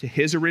Word, to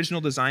his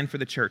original design for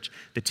the church,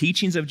 the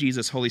teachings of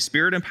Jesus, Holy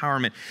Spirit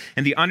empowerment,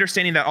 and the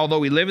understanding that although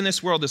we live in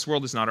this world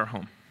is not our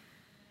home.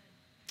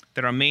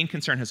 That our main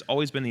concern has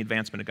always been the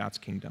advancement of God's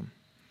kingdom.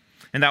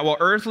 And that while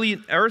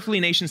earthly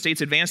nation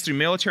states advance through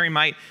military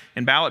might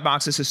and ballot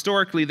boxes,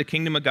 historically the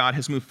kingdom of God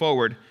has moved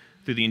forward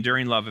through the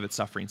enduring love of its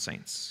suffering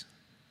saints.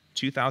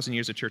 2,000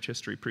 years of church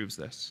history proves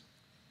this.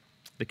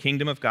 The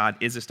kingdom of God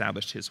is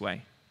established his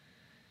way.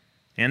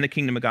 And the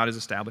kingdom of God is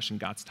established in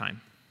God's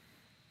time.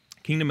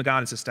 The kingdom of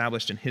God is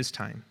established in his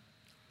time.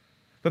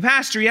 But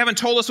Pastor, you haven't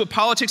told us what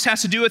politics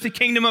has to do with the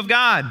kingdom of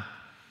God.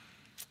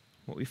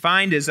 What we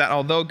find is that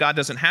although God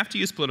doesn't have to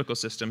use political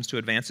systems to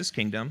advance his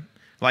kingdom,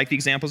 like the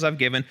examples I've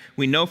given,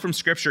 we know from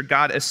Scripture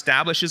God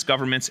establishes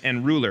governments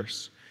and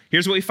rulers.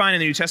 Here's what we find in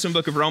the New Testament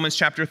book of Romans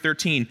chapter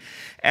 13.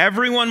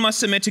 Everyone must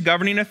submit to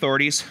governing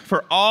authorities,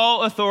 for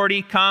all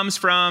authority comes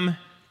from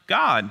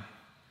God.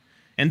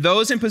 And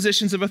those in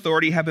positions of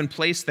authority have been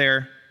placed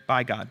there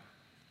by God.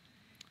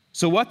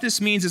 So what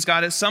this means is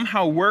God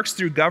somehow works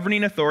through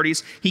governing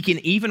authorities. He can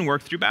even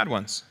work through bad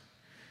ones.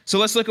 So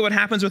let's look at what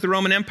happens with the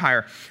Roman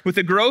Empire. With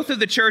the growth of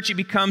the church, it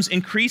becomes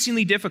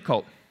increasingly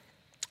difficult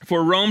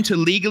for Rome to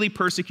legally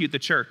persecute the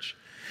church.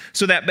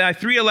 So that by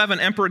 311,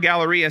 Emperor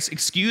Galerius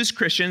excused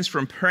Christians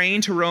from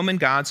praying to Roman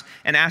gods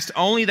and asked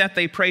only that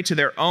they pray to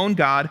their own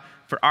God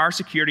for our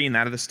security and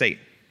that of the state.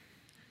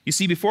 You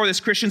see, before this,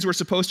 Christians were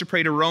supposed to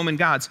pray to Roman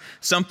gods,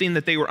 something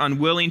that they were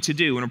unwilling to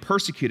do and were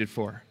persecuted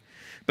for.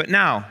 But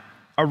now,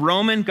 a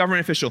Roman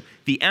government official,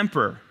 the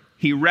emperor,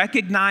 he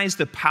recognized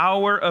the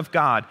power of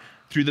God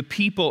through the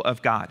people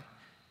of God.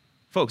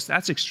 Folks,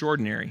 that's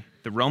extraordinary.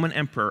 The Roman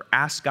emperor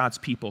asked God's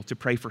people to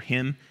pray for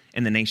him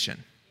and the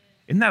nation.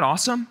 Isn't that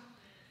awesome?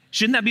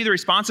 Shouldn't that be the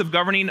response of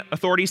governing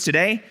authorities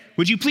today?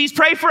 Would you please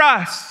pray for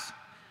us?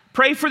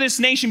 Pray for this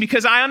nation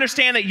because I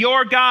understand that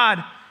your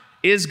God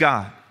is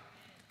God.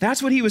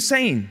 That's what he was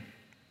saying.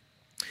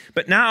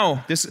 But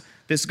now this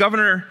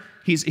governor,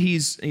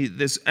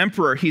 this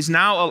emperor, he's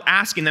now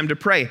asking them to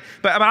pray.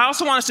 But I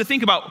also want us to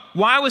think about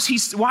why was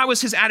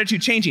his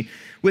attitude changing?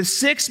 With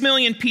 6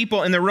 million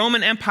people in the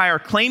Roman Empire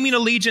claiming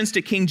allegiance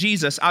to King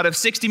Jesus out of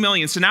 60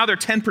 million, so now they're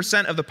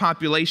 10% of the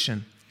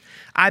population.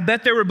 I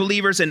bet there were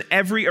believers in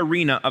every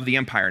arena of the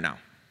empire now.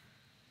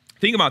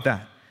 Think about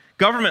that.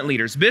 Government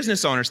leaders,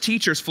 business owners,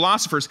 teachers,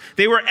 philosophers,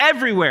 they were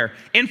everywhere,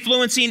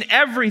 influencing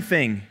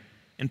everything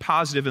in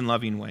positive and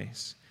loving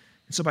ways.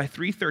 And so by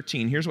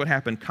 313, here's what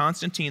happened.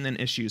 Constantine then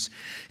issues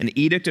an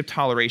edict of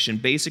toleration,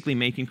 basically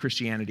making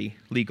Christianity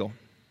legal.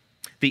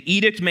 The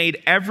edict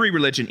made every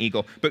religion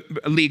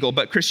legal,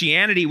 but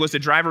Christianity was the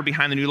driver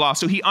behind the new law.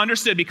 So he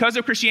understood because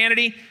of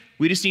Christianity,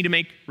 we just need to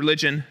make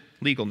religion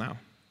legal now.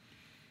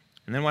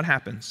 And then what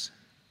happens?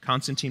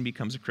 Constantine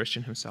becomes a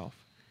Christian himself.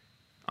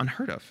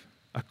 Unheard of.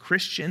 A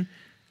Christian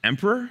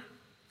emperor?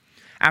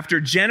 After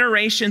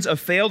generations of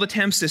failed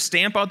attempts to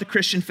stamp out the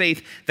Christian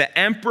faith, the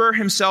emperor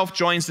himself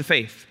joins the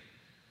faith.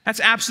 That's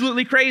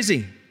absolutely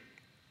crazy.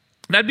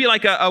 That'd be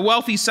like a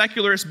wealthy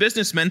secularist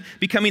businessman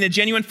becoming a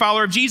genuine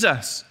follower of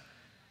Jesus.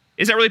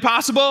 Is that really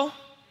possible?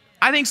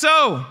 I think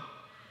so.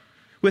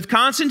 With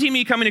Constantine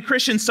becoming a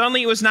Christian,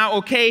 suddenly it was now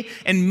okay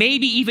and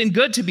maybe even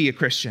good to be a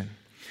Christian.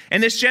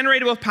 And this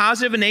generated both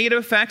positive and negative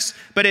effects,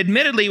 but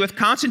admittedly, with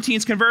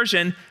Constantine's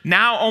conversion,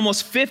 now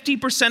almost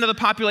 50% of the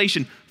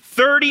population,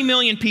 30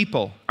 million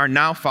people, are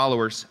now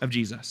followers of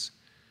Jesus.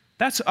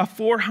 That's a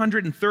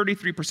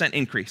 433%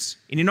 increase.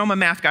 And you know I'm a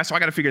math guy, so I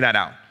got to figure that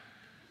out.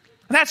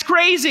 That's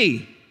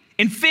crazy.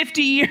 In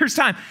 50 years'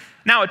 time.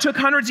 Now, it took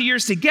hundreds of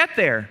years to get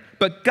there,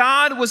 but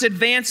God was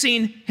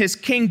advancing his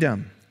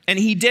kingdom, and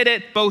he did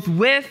it both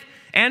with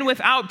and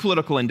without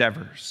political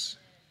endeavors.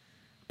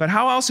 But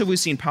how else have we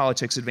seen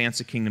politics advance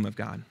the kingdom of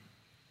God?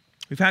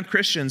 We've had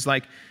Christians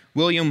like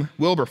William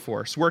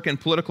Wilberforce work in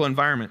political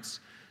environments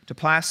to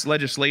pass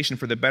legislation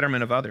for the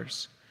betterment of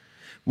others.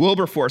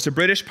 Wilberforce, a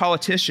British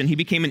politician, he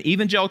became an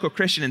evangelical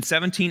Christian in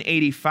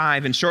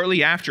 1785, and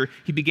shortly after,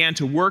 he began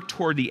to work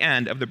toward the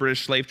end of the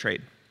British slave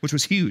trade, which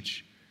was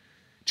huge.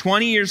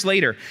 20 years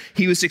later,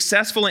 he was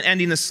successful in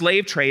ending the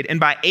slave trade, and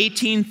by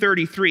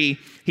 1833,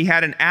 he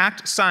had an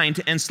act signed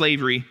to end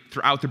slavery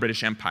throughout the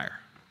British Empire.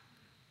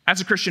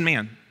 That's a Christian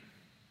man.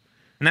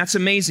 And that's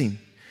amazing.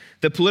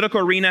 The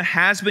political arena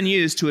has been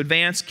used to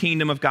advance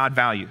kingdom of God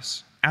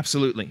values.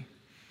 Absolutely.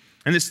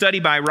 And this study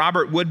by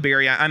Robert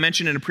Woodbury, I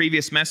mentioned in a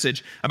previous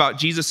message about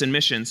Jesus and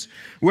missions,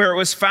 where it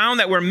was found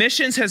that where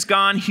missions has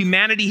gone,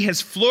 humanity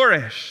has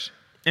flourished.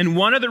 And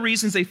one of the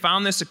reasons they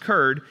found this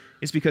occurred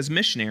is because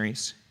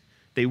missionaries,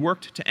 they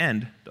worked to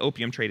end the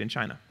opium trade in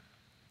China.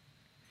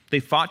 They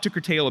fought to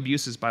curtail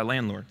abuses by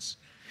landlords.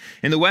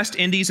 In the West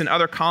Indies and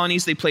other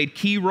colonies, they played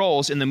key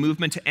roles in the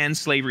movement to end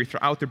slavery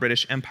throughout the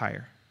British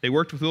Empire. They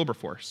worked with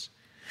Wilberforce.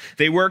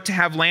 They worked to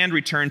have land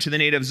returned to the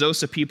native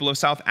Xhosa people of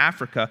South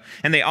Africa,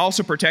 and they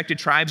also protected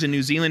tribes in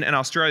New Zealand and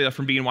Australia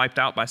from being wiped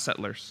out by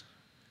settlers.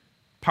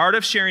 Part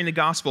of sharing the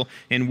gospel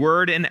in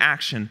word and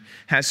action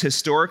has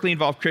historically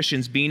involved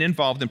Christians being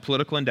involved in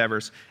political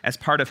endeavors as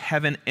part of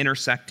heaven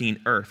intersecting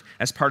earth,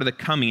 as part of the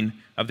coming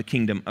of the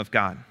kingdom of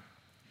God.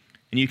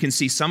 And you can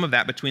see some of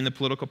that between the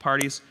political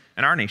parties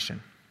and our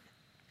nation.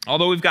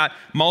 Although we've got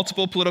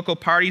multiple political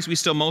parties, we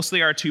still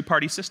mostly are a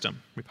two-party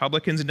system,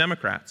 Republicans and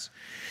Democrats.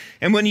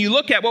 And when you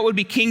look at what would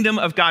be kingdom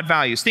of God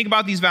values, think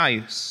about these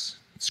values.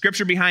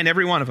 Scripture behind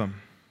every one of them.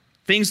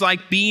 Things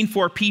like being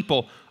for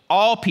people,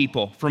 all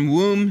people, from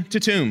womb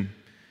to tomb.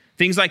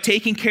 Things like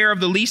taking care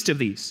of the least of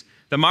these,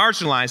 the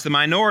marginalized, the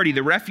minority,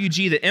 the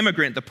refugee, the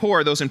immigrant, the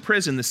poor, those in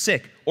prison, the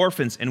sick,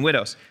 orphans, and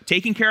widows.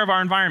 Taking care of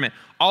our environment.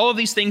 All of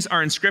these things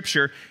are in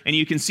Scripture, and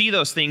you can see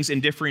those things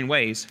in differing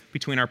ways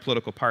between our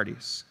political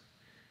parties.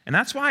 And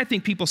that's why I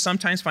think people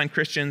sometimes find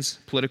Christians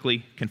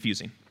politically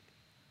confusing.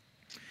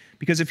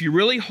 Because if you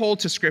really hold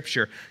to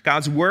Scripture,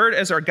 God's word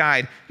as our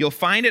guide, you'll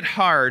find it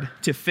hard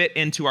to fit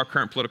into our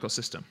current political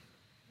system.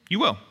 You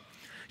will.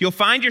 You'll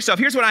find yourself,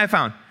 here's what I have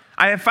found.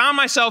 I have found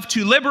myself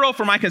too liberal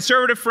for my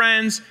conservative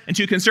friends and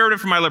too conservative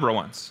for my liberal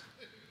ones.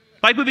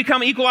 Like we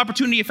become equal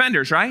opportunity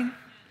offenders, right?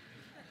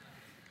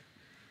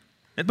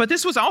 But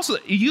this was also,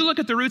 you look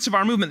at the roots of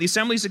our movement, the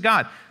Assemblies of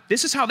God,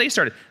 this is how they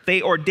started.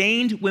 They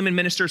ordained women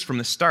ministers from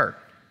the start.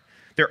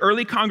 Their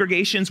early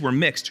congregations were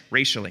mixed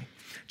racially.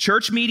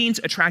 Church meetings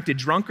attracted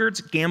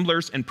drunkards,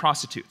 gamblers, and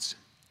prostitutes.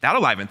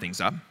 That'll liven things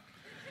up.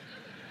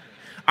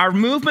 Our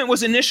movement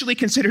was initially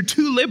considered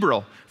too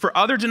liberal for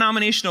other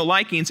denominational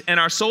likings, and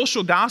our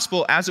social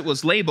gospel, as it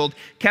was labeled,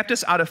 kept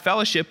us out of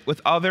fellowship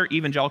with other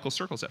evangelical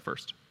circles at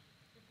first.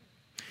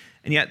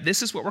 And yet,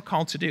 this is what we're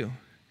called to do.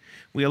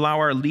 We allow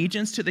our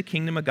allegiance to the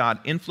kingdom of God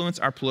influence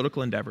our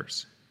political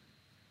endeavors.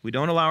 We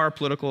don't allow our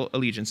political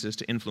allegiances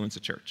to influence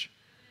the church.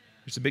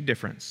 There's a big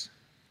difference.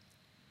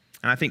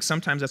 And I think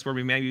sometimes that's where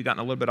we maybe gotten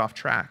a little bit off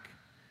track.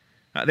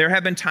 There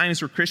have been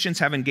times where Christians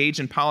have engaged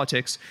in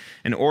politics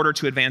in order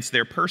to advance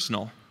their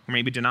personal or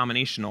maybe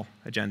denominational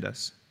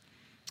agendas.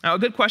 Now, a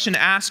good question to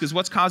ask is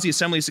what's caused the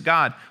Assemblies of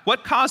God?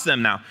 What caused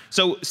them now?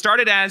 So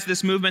started as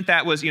this movement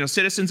that was,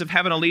 citizens of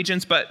heaven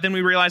allegiance, but then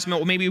we realized,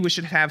 well, maybe we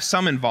should have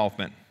some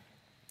involvement.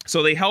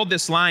 So they held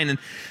this line,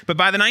 but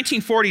by the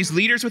 1940s,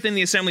 leaders within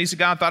the Assemblies of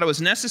God thought it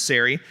was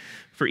necessary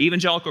for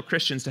evangelical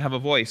Christians to have a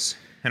voice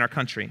in our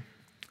country.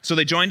 So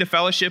they joined a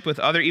fellowship with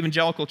other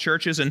evangelical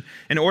churches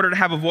in order to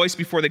have a voice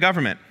before the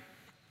government.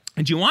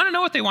 And do you want to know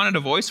what they wanted a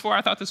voice for?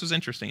 I thought this was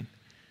interesting.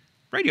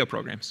 Radio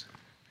programs.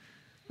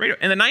 Radio.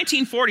 In the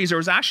 1940s, there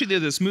was actually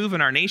this move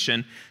in our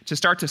nation to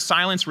start to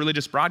silence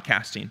religious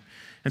broadcasting.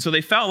 And so they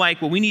felt like,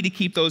 well, we need to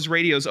keep those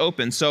radios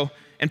open.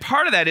 And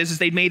part of that is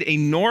they made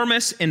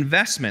enormous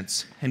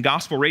investments in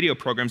gospel radio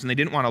programs, and they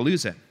didn't want to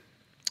lose it.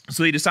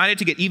 So they decided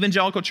to get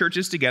evangelical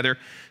churches together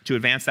to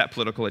advance that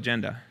political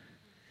agenda.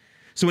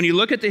 So when you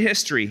look at the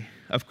history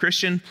of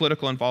Christian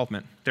political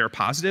involvement, there are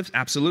positives,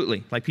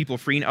 absolutely, like people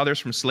freeing others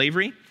from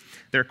slavery.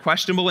 There are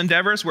questionable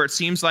endeavors where it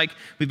seems like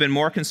we've been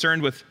more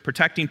concerned with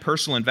protecting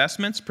personal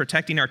investments,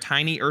 protecting our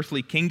tiny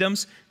earthly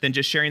kingdoms, than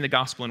just sharing the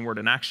gospel in word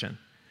and action.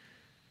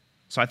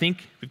 So I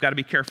think we've got to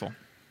be careful.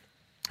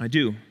 I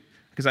do.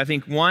 Because I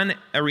think one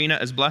arena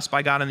is blessed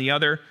by God and the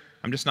other,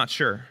 I'm just not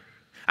sure.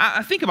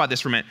 I think about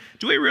this for a minute.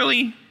 Do we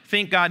really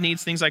think God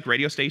needs things like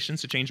radio stations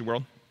to change the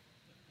world?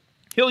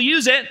 He'll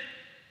use it,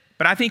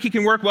 but I think he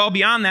can work well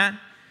beyond that.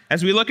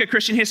 As we look at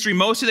Christian history,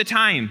 most of the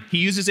time, he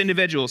uses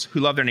individuals who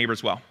love their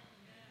neighbors well.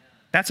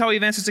 That's how he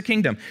advances the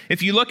kingdom.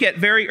 If you look at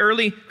very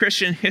early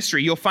Christian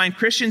history, you'll find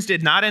Christians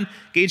did not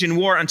engage in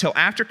war until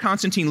after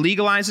Constantine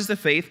legalizes the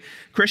faith.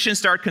 Christians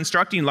start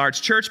constructing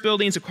large church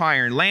buildings,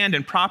 acquiring land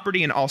and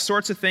property and all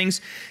sorts of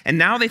things, and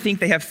now they think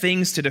they have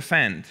things to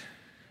defend.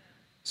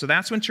 So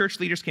that's when church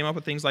leaders came up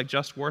with things like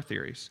just war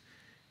theories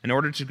in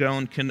order to go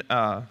and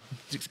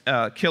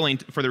killing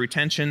for the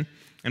retention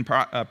and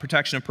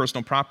protection of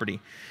personal property.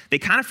 They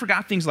kind of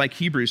forgot things like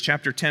Hebrews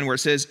chapter 10, where it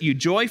says, "You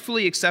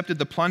joyfully accepted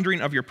the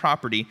plundering of your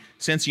property,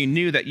 since you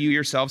knew that you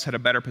yourselves had a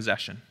better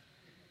possession,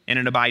 and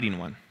an abiding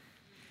one."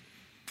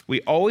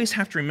 We always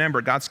have to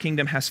remember God's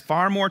kingdom has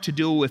far more to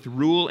do with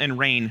rule and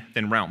reign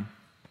than realm.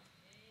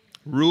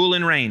 Rule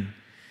and reign.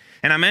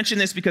 And I mention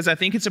this because I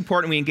think it's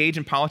important we engage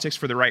in politics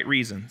for the right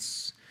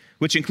reasons,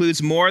 which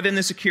includes more than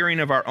the securing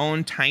of our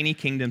own tiny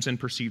kingdoms and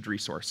perceived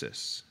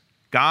resources.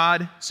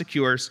 God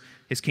secures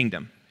his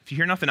kingdom. If you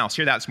hear nothing else,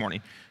 hear that this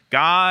morning.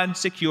 God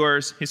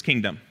secures his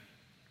kingdom.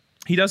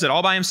 He does it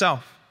all by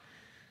himself.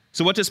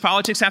 So what does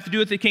politics have to do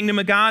with the kingdom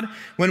of God?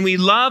 When we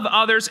love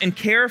others and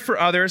care for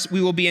others, we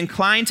will be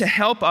inclined to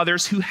help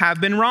others who have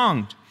been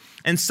wronged.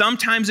 And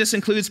sometimes this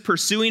includes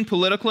pursuing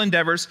political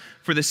endeavors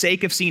for the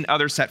sake of seeing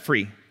others set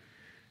free.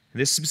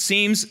 This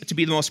seems to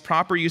be the most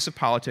proper use of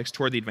politics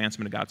toward the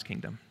advancement of God's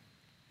kingdom.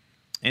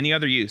 Any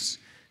other use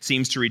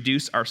seems to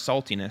reduce our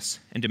saltiness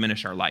and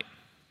diminish our light.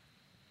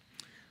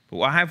 But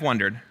what I've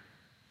wondered,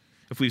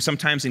 if we've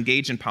sometimes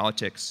engaged in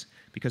politics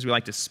because we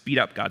like to speed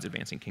up God's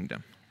advancing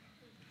kingdom.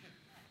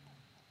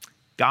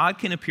 God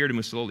can appear to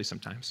move slowly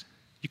sometimes.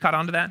 You caught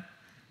on to that?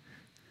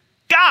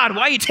 God,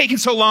 why are you taking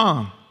so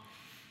long?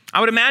 I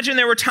would imagine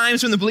there were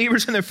times when the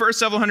believers in the first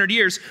several hundred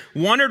years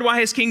wondered why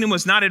his kingdom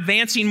was not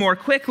advancing more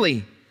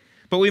quickly.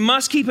 But we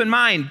must keep in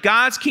mind,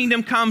 God's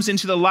kingdom comes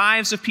into the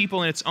lives of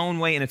people in its own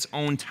way, in its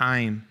own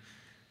time.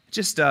 It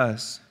just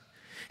does.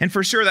 And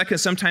for sure, that can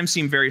sometimes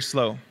seem very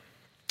slow.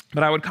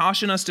 But I would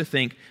caution us to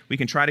think we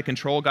can try to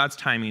control God's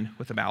timing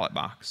with a ballot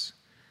box.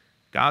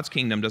 God's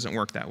kingdom doesn't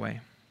work that way.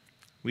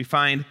 We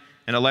find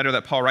in a letter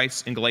that Paul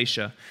writes in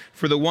Galatia,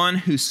 "For the one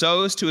who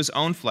sows to his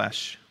own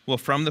flesh will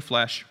from the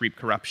flesh reap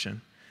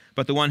corruption,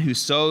 but the one who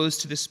sows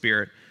to the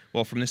Spirit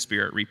will from the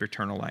Spirit reap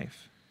eternal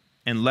life.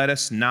 And let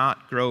us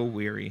not grow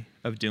weary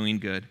of doing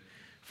good,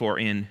 for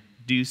in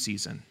due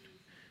season,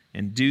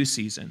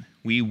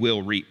 we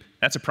will reap."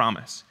 That's a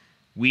promise.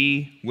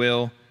 We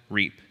will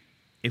reap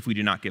if we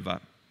do not give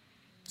up.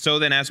 So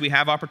then, as we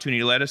have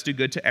opportunity, let us do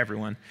good to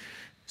everyone,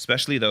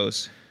 especially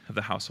those of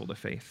the household of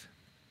faith.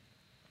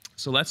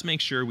 So let's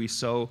make sure we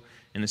sow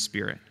in the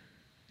Spirit,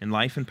 in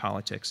life and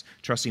politics,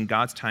 trusting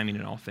God's timing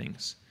in all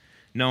things,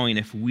 knowing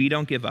if we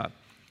don't give up,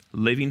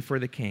 living for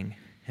the King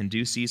in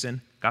due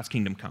season, God's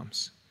kingdom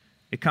comes.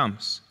 It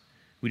comes.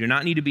 We do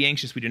not need to be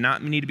anxious. We do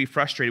not need to be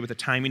frustrated with the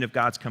timing of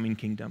God's coming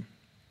kingdom,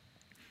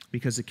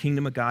 because the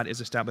kingdom of God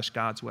is established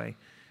God's way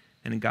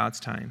and in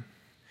God's time.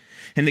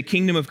 And the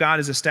kingdom of God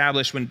is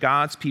established when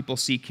God's people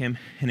seek him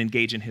and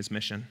engage in his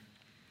mission.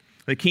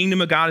 The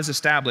kingdom of God is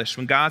established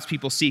when God's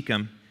people seek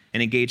him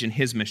and engage in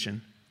his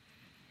mission.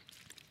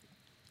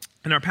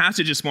 In our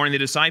passage this morning, the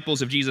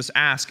disciples of Jesus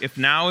ask if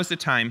now is the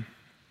time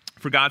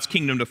for God's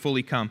kingdom to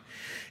fully come.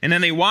 And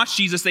then they watch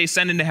Jesus, they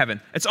ascend into heaven.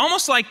 It's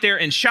almost like they're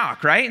in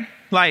shock, right?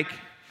 Like,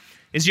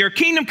 is your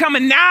kingdom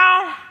coming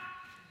now?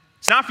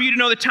 It's not for you to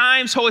know the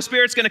times. Holy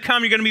Spirit's going to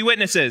come. You're going to be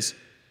witnesses.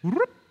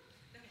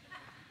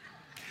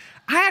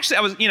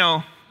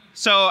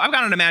 So I've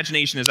got an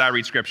imagination as I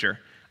read Scripture.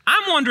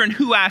 I'm wondering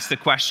who asked the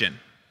question.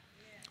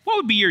 What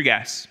would be your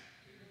guess?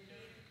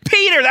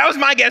 Peter, that was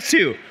my guess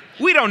too.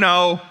 We don't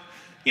know.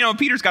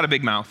 Peter's got a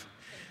big mouth.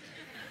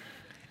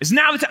 Is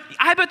now the time?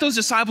 I bet those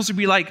disciples would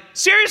be like,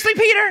 seriously,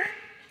 Peter?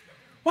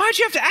 Why'd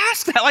you have to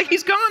ask that? Like,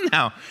 he's gone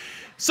now.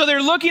 So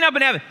they're looking up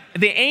in heaven.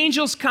 The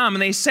angels come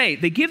and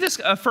they give this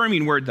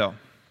affirming word though.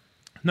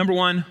 Number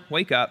one,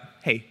 wake up.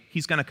 Hey,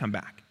 he's going to come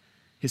back.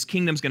 His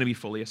kingdom's going to be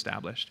fully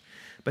established.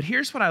 But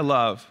here's what I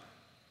love,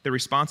 the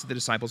response of the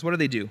disciples. What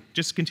do?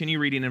 Just continue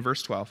reading in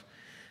verse 12.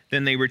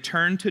 Then they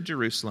returned to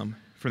Jerusalem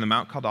from the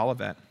mount called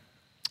Olivet,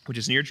 which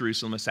is near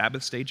Jerusalem, a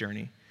Sabbath day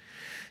journey.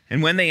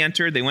 And when they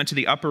entered, they went to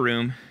the upper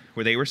room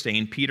where they were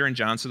staying, Peter and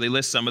John. So they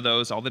list some of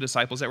those, all the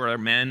disciples that were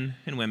men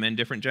and women,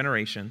 different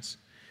generations.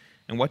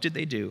 And what did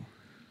they do?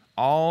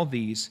 All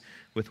these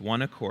with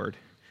one accord,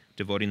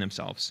 devoting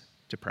themselves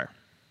to prayer.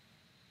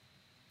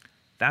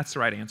 That's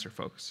the right answer,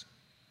 folks.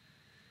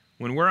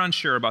 When we're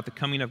unsure about the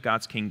coming of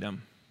God's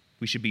kingdom,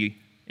 we should be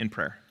in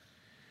prayer.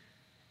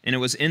 And it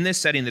was in this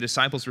setting the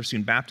disciples were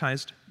soon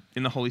baptized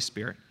in the Holy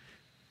Spirit.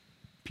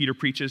 Peter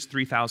preaches,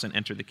 3,000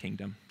 enter the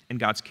kingdom,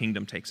 and God's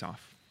kingdom takes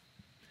off.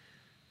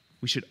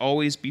 We should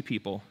always be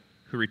people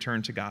who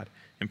return to God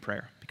in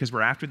prayer because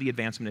we're after the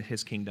advancement of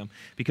his kingdom,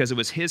 because it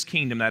was his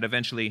kingdom that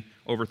eventually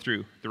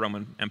overthrew the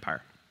Roman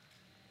Empire.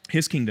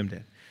 His kingdom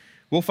did.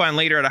 We'll find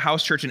later at a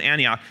house church in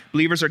Antioch,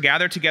 believers are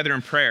gathered together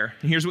in prayer.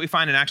 And here's what we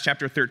find in Acts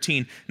chapter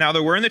 13. Now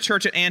there were in the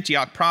church at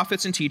Antioch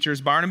prophets and teachers,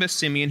 Barnabas,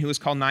 Simeon, who was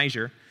called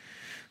Niger,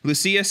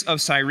 Lucius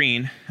of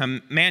Cyrene,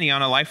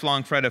 Manaen, a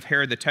lifelong friend of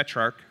Herod the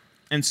Tetrarch,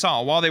 and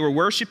Saul. While they were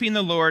worshiping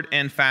the Lord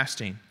and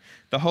fasting,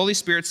 the Holy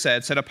Spirit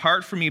said, "Set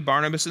apart for me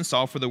Barnabas and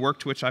Saul for the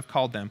work to which I've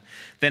called them."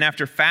 Then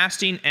after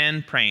fasting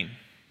and praying,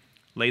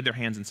 laid their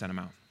hands and sent them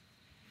out.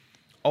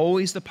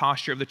 Always the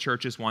posture of the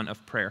church is one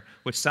of prayer,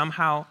 which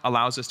somehow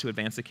allows us to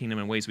advance the kingdom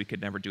in ways we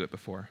could never do it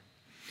before.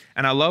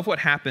 And I love what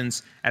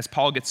happens as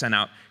Paul gets sent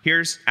out.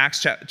 Here's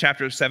Acts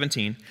chapter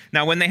 17.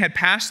 Now when they had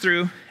passed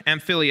through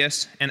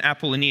Amphipolis and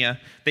Apollonia,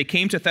 they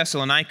came to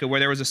Thessalonica,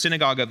 where there was a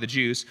synagogue of the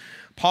Jews.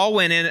 Paul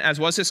went in, as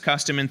was his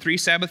custom, in 3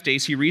 Sabbath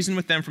days. He reasoned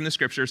with them from the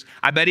scriptures.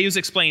 I bet he was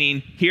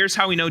explaining, here's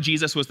how we know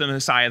Jesus was the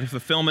Messiah, the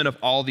fulfillment of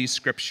all these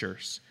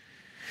scriptures.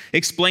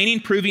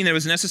 Explaining, proving that it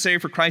was necessary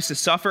for Christ to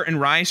suffer and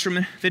rise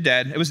from the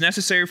dead. It was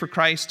necessary for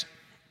Christ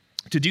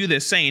to do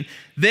this, saying,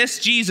 "This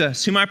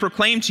Jesus, whom I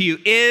proclaim to you,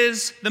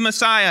 is the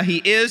Messiah. He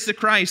is the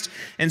Christ."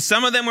 And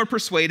some of them were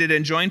persuaded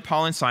and joined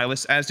Paul and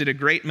Silas, as did a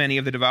great many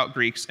of the devout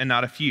Greeks and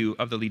not a few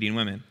of the leading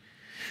women.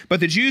 But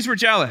the Jews were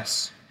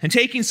jealous, and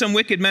taking some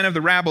wicked men of the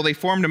rabble, they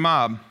formed a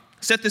mob,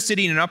 set the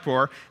city in an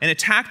uproar, and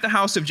attacked the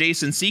house of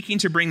Jason, seeking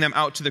to bring them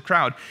out to the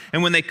crowd.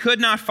 And when they could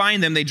not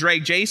find them, they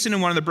dragged Jason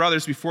and one of the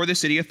brothers before the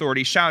city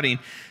authorities, shouting,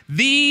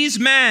 "These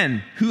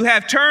men who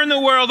have turned the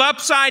world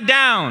upside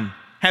down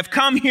have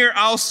come here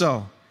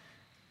also."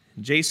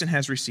 Jason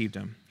has received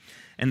them.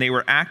 And they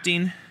were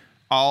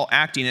all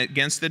acting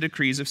against the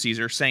decrees of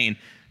Caesar, saying,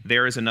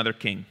 "There is another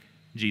king,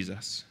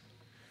 Jesus."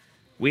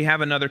 We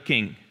have another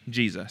king,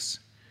 Jesus.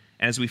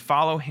 And as we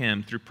follow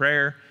him through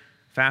prayer,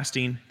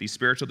 fasting, these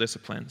spiritual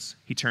disciplines,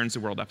 he turns the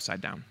world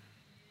upside down.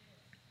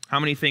 How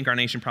many think our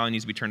nation probably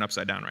needs to be turned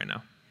upside down right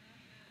now?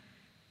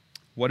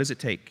 What does it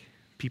take?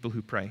 People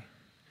who pray.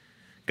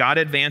 God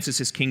advances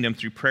his kingdom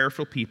through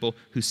prayerful people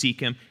who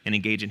seek him and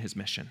engage in his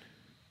mission.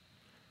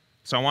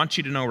 So I want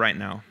you to know right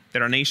now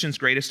that our nation's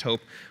greatest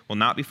hope will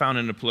not be found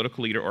in a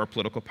political leader or a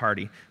political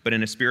party, but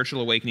in a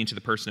spiritual awakening to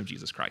the person of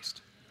Jesus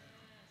Christ.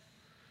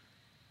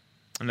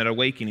 And that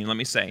awakening, let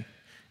me say,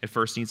 it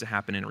first needs to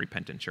happen in a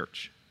repentant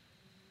church.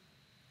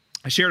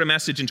 I shared a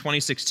message in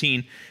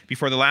 2016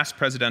 before the last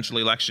presidential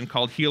election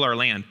called Heal Our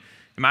Land.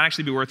 It might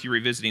actually be worth you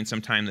revisiting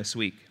sometime this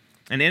week.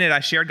 And in it, I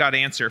shared God's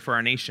answer for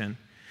our nation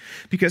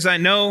because I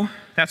know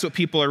that's what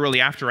people are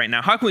really after right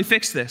now. How can we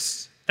fix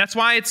this? That's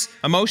why it's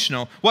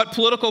emotional. What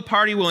political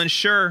party will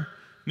ensure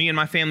me and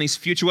my family's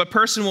future? What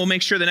person will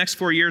make sure the next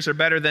 4 years are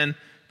better than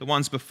the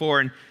ones before?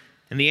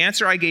 And the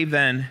answer I gave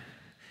then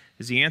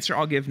is the answer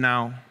I'll give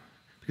now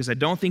because I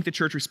don't think the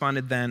church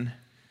responded then,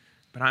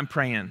 but I'm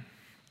praying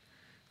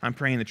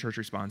the church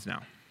responds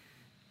now.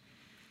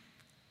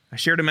 I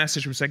shared a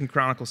message from 2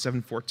 Chronicles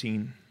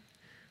 7:14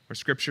 where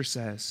scripture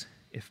says,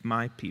 "If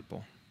my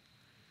people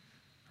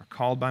are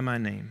called by my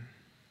name,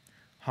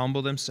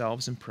 humble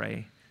themselves and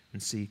pray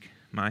and seek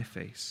my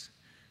face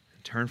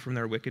and turn from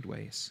their wicked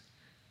ways,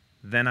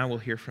 then I will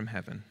hear from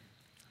heaven,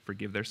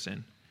 forgive their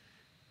sin,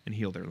 and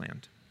heal their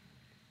land."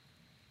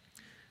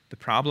 The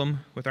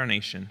problem with our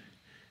nation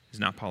is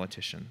not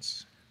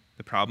politicians.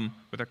 The problem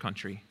with our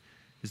country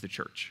is the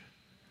church.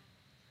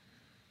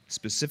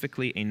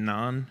 Specifically a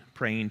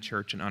non-praying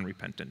church and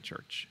unrepentant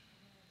church.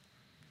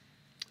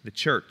 The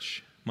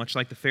church, much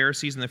like the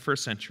Pharisees in the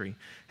first century,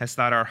 has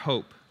thought our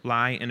hope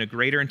lie in a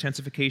greater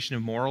intensification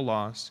of moral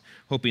laws,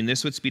 hoping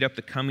this would speed up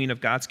the coming of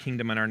God's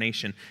kingdom in our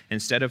nation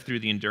instead of through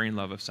the enduring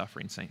love of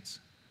suffering saints.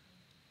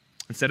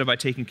 Instead of by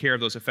taking care of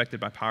those affected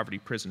by poverty,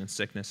 prison, and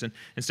sickness, and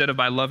instead of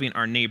by loving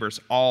our neighbors,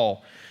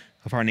 all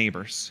of our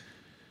neighbors.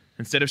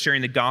 Instead of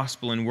sharing the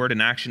gospel in word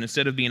and action,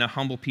 instead of being a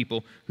humble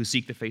people who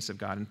seek the face of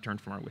God and turn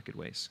from our wicked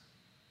ways.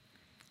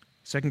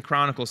 2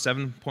 Chronicles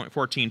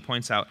 7:14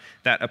 points out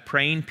that a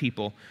praying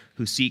people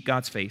who seek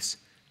God's face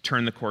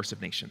turn the course of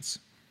nations.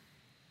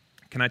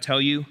 Can I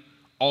tell you,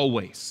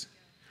 always,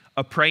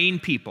 a praying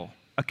people,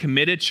 a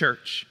committed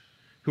church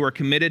who are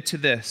committed to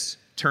this,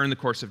 turn the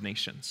course of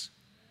nations.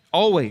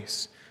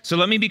 Always. So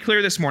let me be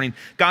clear this morning.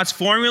 God's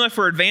formula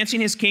for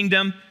advancing his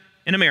kingdom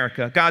in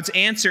America, God's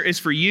answer is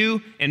for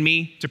you and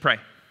me to pray.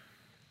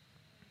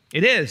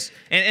 It is.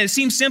 And it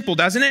seems simple,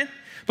 doesn't it?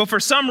 But for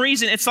some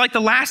reason, it's like the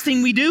last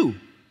thing we do.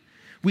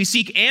 We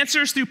seek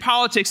answers through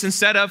politics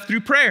instead of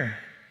through prayer.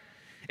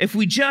 If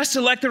we just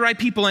elect the right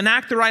people and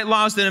enact the right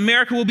laws, then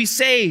America will be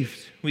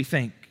saved, we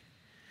think.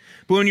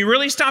 But when you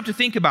really stop to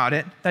think about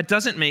it, that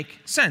doesn't make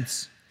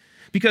sense.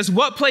 Because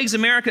what plagues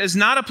America is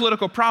not a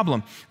political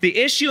problem. The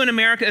issue in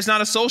America is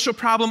not a social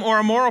problem or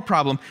a moral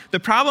problem.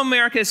 The problem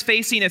America is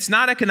facing, it's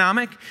not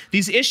economic.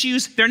 These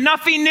issues, they're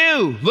nothing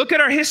new. Look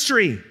at our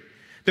history.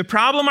 The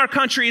problem our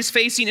country is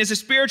facing is a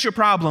spiritual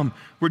problem.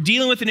 We're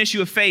dealing with an issue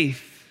of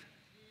faith.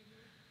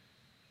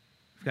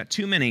 We've got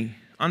too many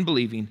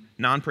unbelieving,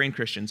 non-praying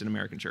Christians in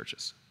American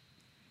churches.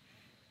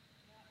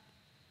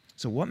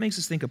 So what makes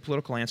us think a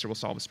political answer will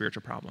solve a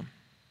spiritual problem?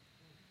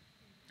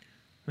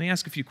 Let me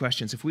ask a few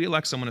questions. If we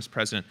elect someone as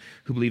president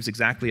who believes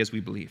exactly as we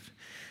believe,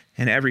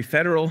 and every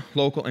federal,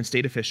 local, and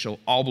state official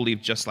all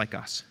believe just like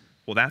us,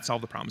 will that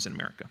solve the problems in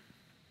America?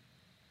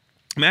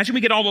 Imagine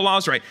we get all the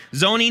laws right.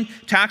 Zoning,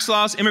 tax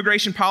laws,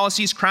 immigration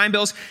policies, crime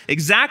bills,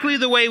 exactly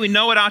the way we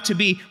know it ought to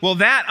be. Will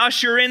that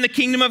usher in the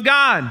kingdom of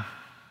God?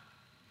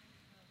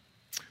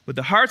 Would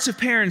the hearts of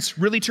parents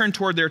really turn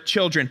toward their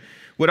children?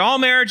 Would all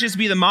marriages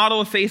be the model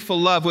of faithful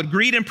love? Would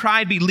greed and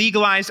pride be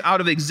legalized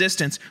out of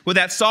existence? Would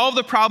that solve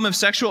the problem of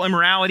sexual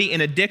immorality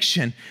and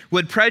addiction?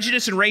 Would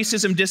prejudice and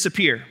racism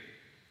disappear?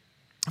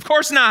 Of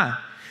course not,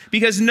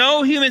 because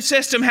no human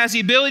system has the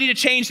ability to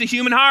change the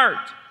human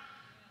heart.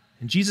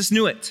 And Jesus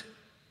knew it.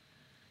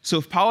 So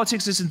if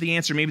politics isn't the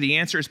answer, maybe the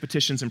answer is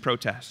petitions and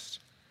protests.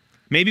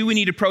 Maybe we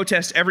need to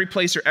protest every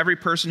place or every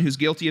person who's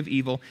guilty of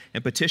evil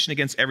and petition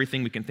against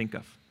everything we can think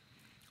of.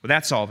 Would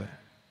that solve it?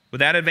 Would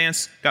that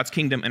advance God's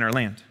kingdom in our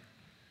land?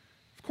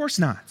 Of course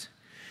not.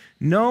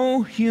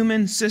 No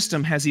human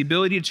system has the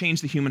ability to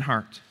change the human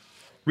heart.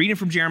 Reading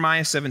from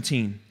Jeremiah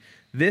 17,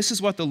 this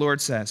is what the Lord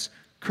says.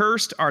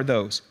 Cursed are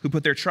those who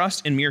put their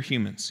trust in mere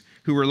humans,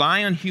 who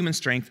rely on human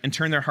strength and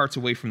turn their hearts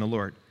away from the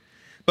Lord.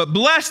 But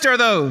blessed are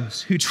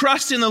those who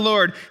trust in the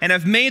Lord and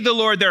have made the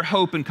Lord their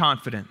hope and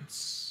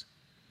confidence.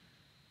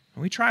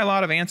 And we try a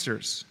lot of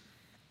answers.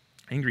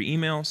 Angry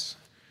emails,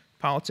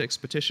 politics,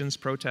 petitions,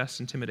 protests,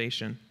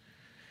 intimidation.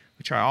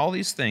 We try all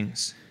these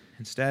things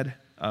instead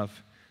of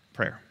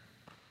prayer.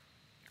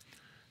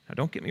 Now,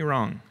 don't get me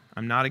wrong.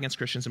 I'm not against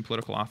Christians in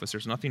political office.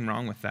 There's nothing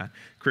wrong with that.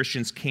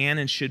 Christians can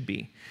and should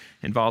be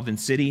involved in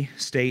city,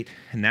 state,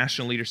 and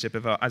national leadership,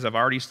 as I've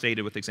already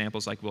stated with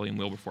examples like William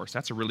Wilberforce.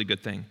 That's a really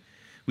good thing.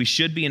 We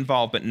should be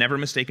involved, but never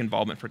mistake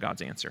involvement for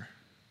God's answer.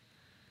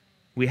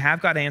 We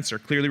have God's answer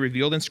clearly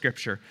revealed in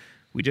Scripture.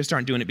 We just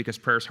aren't doing it because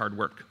prayer is hard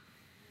work.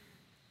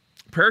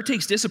 Prayer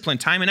takes discipline,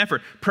 time, and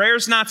effort. Prayer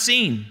is not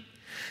seen.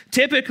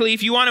 Typically,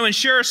 if you want to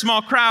ensure a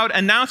small crowd,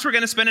 announce we're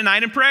going to spend a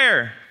night in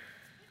prayer.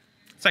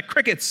 It's like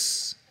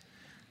crickets.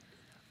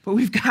 But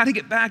we've got to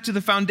get back to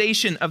the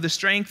foundation of the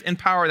strength and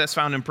power that's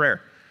found in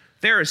prayer.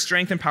 There is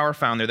strength and power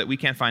found there that we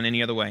can't find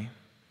any other way.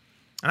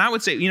 And I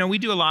would say, we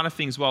do a lot of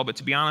things well, but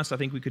to be honest, I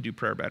think we could do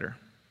prayer better.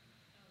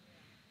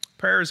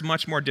 Prayer is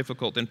much more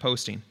difficult than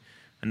posting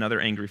another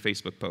angry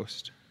Facebook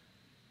post.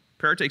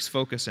 Prayer takes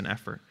focus and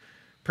effort.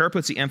 Prayer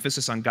puts the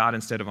emphasis on God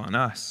instead of on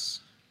us.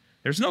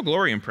 There's no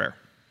glory in prayer.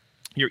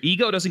 Your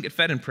ego doesn't get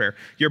fed in prayer.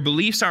 Your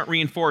beliefs aren't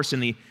reinforced in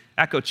the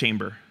echo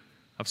chamber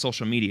of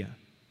social media.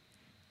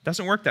 It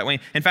doesn't work that way.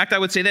 In fact, I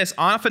would say this,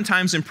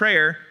 oftentimes in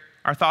prayer,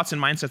 our thoughts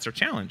and mindsets are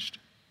challenged.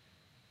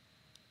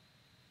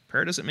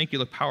 Prayer doesn't make you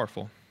look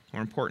powerful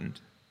or important.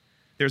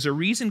 There's a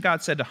reason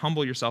God said to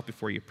humble yourself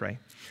before you pray.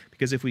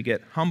 Because if we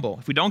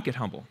don't get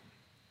humble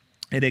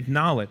and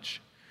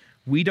acknowledge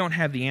we don't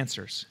have the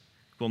answers,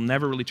 we'll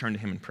never really turn to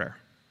Him in prayer.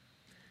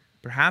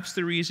 Perhaps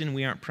the reason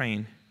we aren't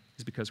praying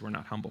is because we're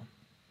not humble.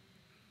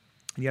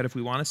 And yet, if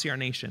we want to see our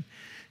nation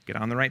get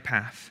on the right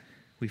path,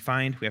 we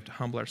find we have to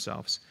humble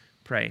ourselves,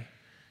 pray,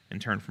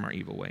 and turn from our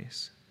evil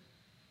ways.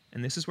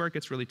 And this is where it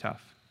gets really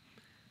tough,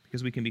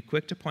 because we can be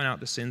quick to point out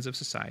the sins of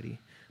society,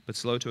 but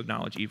slow to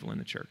acknowledge evil in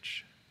the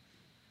church.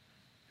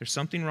 There's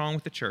something wrong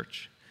with the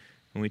church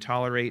when we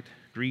tolerate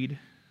greed,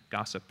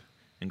 gossip,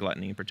 and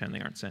gluttony and pretend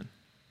they aren't sin.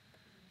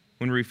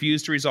 When we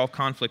refuse to resolve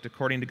conflict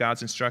according to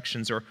God's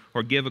instructions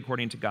or give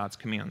according to God's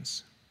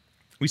commands.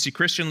 We see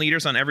Christian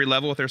leaders on every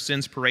level with their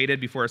sins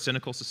paraded before a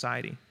cynical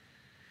society.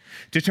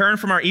 To turn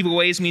from our evil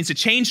ways means to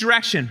change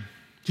direction,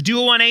 to do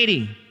a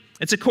 180.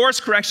 It's a course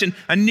correction,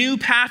 a new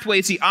pathway.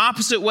 It's the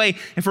opposite way.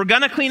 If we're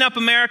going to clean up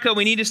America,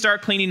 we need to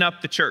start cleaning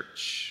up the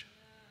church.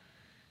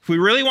 If we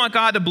really want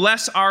God to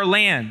bless our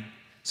land.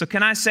 So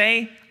can I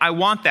say, I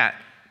want that.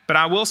 But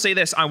I will say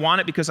this, I want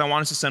it because I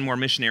want us to send more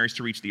missionaries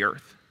to reach the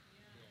earth.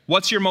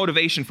 What's your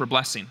motivation for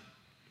blessing?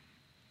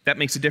 That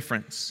makes a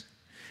difference.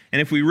 And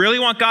if we really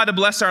want God to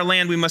bless our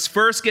land, we must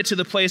first get to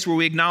the place where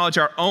we acknowledge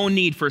our own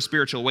need for a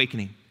spiritual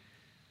awakening.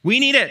 We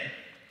need it.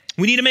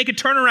 We need to make a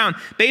turnaround.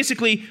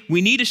 Basically,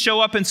 we need to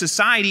show up in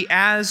society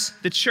as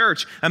the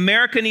church.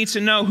 America needs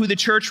to know who the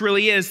church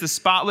really is, the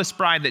spotless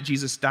bride that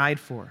Jesus died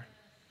for.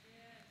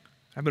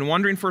 I've been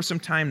wondering for some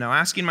time now,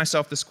 asking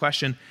myself this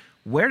question,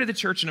 where did the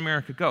church in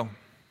America go?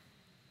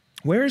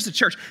 Where is the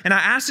church? And I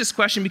ask this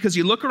question because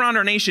you look around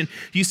our nation,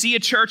 you see a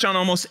church on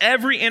almost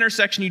every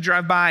intersection you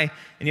drive by,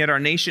 and yet our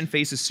nation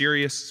faces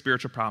serious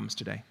spiritual problems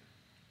today.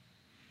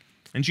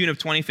 In June of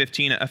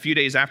 2015, a few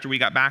days after we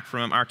got back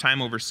from our time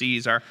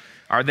overseas, our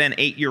then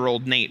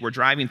 8-year-old Nate, we're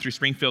driving through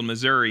Springfield,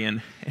 Missouri,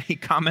 and he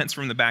comments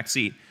from the back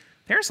seat,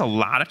 there's a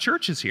lot of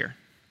churches here.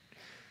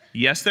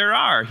 Yes, there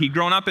are. He'd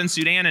grown up in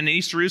Sudan and in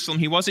East Jerusalem.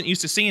 He wasn't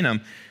used to seeing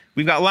them.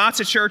 We've got lots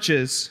of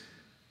churches,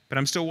 but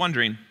I'm still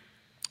wondering,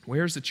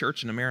 where's the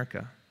church in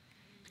America?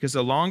 Because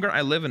the longer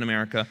I live in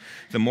America,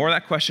 the more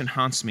that question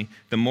haunts me,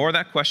 the more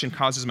that question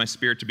causes my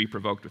spirit to be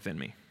provoked within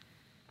me.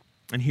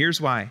 And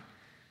here's why.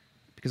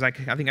 Because I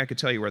think I could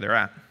tell you where they're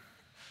at.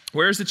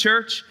 Where's the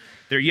church?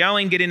 They're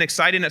yelling, getting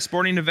excited at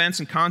sporting events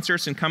and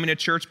concerts and coming to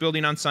church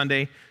building on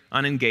Sunday,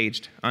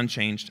 unengaged,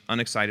 unchanged,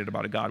 unexcited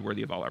about a God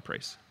worthy of all our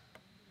praise.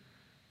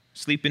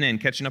 sleeping in,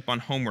 catching up on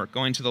homework,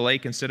 going to the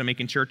lake instead of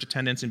making church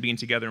attendance and being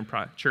together in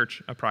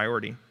church a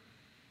priority.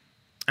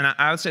 And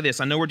I would say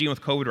this, I know we're dealing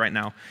with COVID right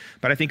now,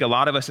 but I think a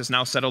lot of us has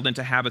now settled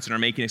into habits and are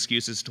making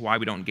excuses as to why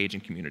we don't engage in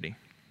community.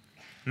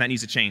 And that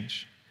needs to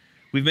change.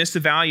 We've missed the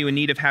value and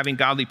need of having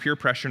godly peer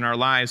pressure in our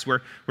lives. We're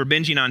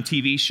binging on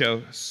TV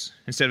shows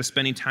instead of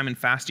spending time in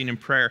fasting and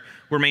prayer.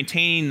 We're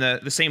maintaining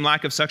the same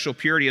lack of sexual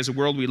purity as the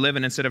world we live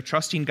in instead of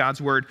trusting God's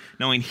word,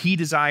 knowing he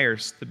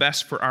desires the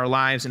best for our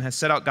lives and has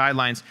set out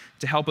guidelines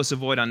to help us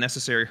avoid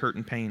unnecessary hurt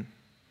and pain.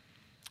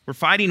 We're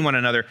fighting one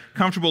another,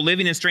 comfortable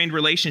living in strained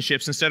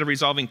relationships instead of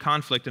resolving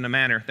conflict in a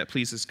manner that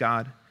pleases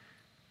God.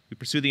 We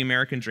pursue the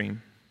American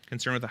dream,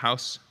 concerned with the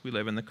house we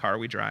live in, the car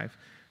we drive,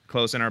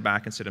 clothes on our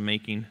back instead of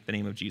making the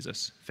name of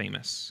Jesus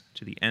famous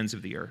to the ends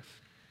of the earth.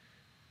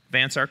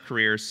 Advance our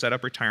careers, set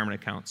up retirement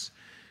accounts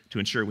to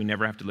ensure we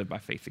never have to live by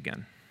faith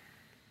again.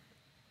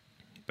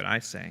 But I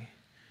say,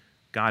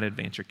 God,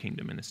 advance your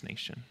kingdom in this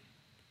nation.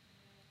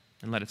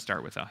 And let it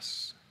start with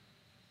us.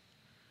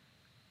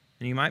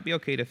 And you might be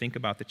okay to think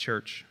about the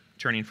church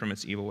turning from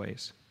its evil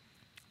ways.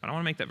 But I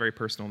want to make that very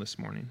personal this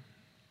morning.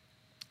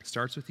 It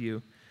starts with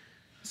you.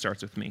 It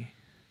starts with me.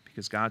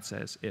 Because God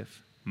says,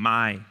 if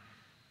my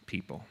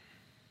people,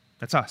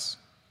 that's us.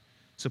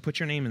 So put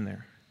your name in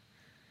there.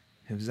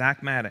 If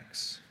Zach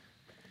Maddox,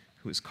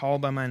 who is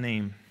called by my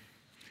name,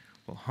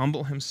 will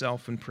humble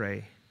himself and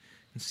pray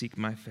and seek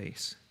my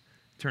face,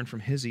 turn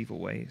from his evil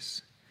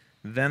ways,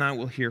 then I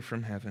will hear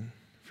from heaven,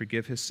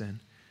 forgive his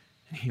sin,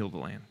 and heal the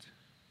land.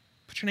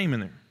 Put your name in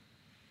there.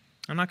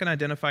 I'm not going to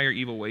identify your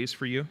evil ways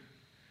for you.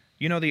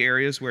 You know the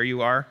areas where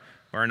you are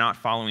not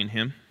following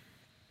him,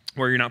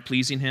 where you're not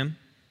pleasing him.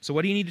 So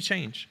what do you need to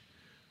change?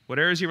 What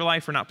areas of your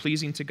life are not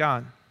pleasing to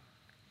God?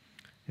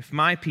 If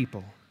my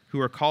people, who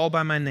are called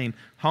by my name,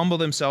 humble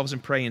themselves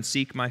and pray and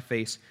seek my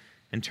face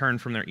and turn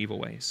from their evil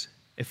ways,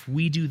 if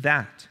we do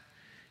that,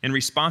 in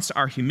response to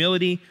our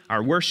humility,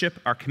 our worship,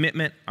 our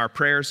commitment, our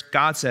prayers,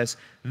 God says,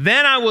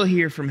 then I will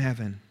hear from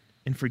heaven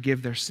and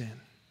forgive their sin.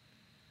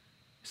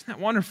 Isn't that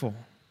wonderful?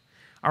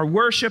 Our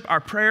worship,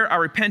 our prayer, our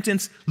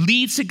repentance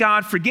leads to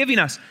God forgiving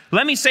us.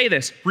 Let me say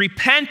this,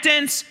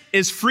 repentance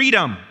is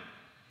freedom.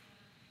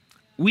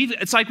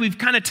 It's like we've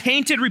kind of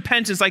tainted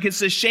repentance, like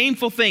it's a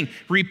shameful thing.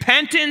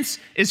 Repentance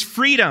is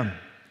freedom.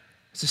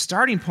 It's a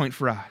starting point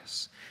for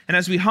us. And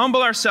as we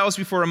humble ourselves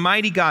before a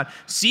mighty God,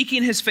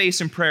 seeking his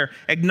face in prayer,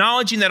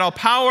 acknowledging that all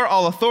power,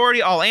 all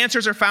authority, all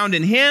answers are found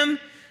in him,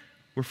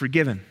 we're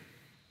forgiven.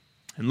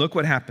 And look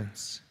what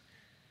happens.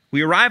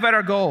 We arrive at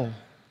our goal,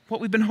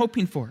 what we've been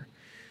hoping for,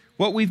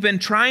 what we've been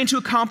trying to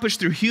accomplish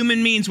through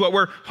human means, what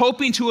we're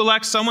hoping to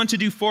elect someone to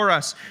do for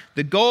us.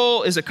 The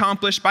goal is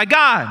accomplished by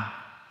God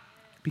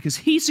because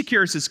he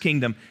secures his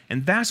kingdom,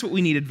 and that's what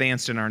we need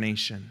advanced in our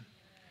nation.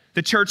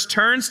 The church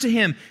turns to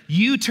him,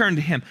 you turn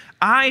to him,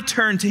 I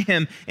turn to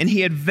him, and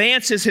he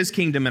advances his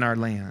kingdom in our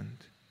land.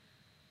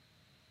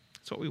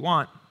 That's what we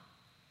want.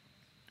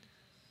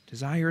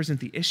 Desire isn't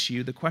the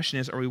issue. The question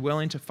is, are we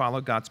willing to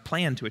follow God's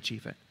plan to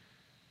achieve it?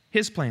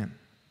 His plan.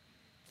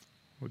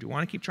 Or do you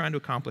want to keep trying to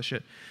accomplish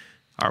it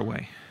our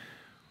way,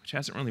 which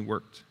hasn't really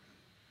worked?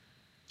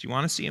 Do you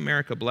want to see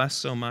America blessed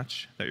so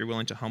much that you're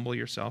willing to humble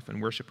yourself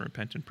and worship and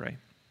repent and pray?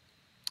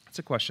 That's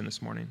a question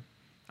this morning.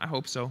 I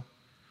hope so.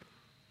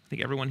 I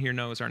think everyone here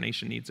knows our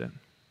nation needs it.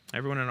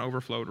 Everyone in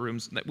overflow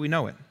rooms, that we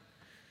know it.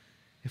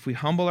 If we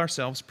humble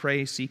ourselves,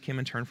 pray, seek him,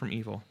 and turn from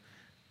evil,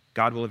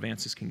 God will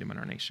advance his kingdom in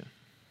our nation.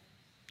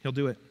 He'll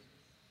do it.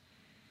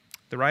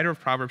 The writer of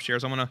Proverbs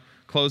shares, I want to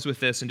close with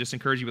this and just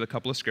encourage you with a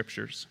couple of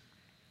scriptures.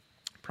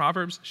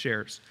 Proverbs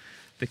shares,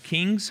 the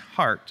king's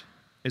heart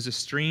is a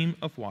stream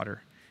of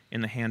water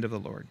in the hand of the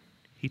Lord.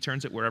 He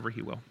turns it wherever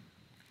he will.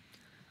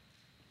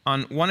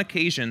 On one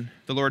occasion,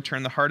 the Lord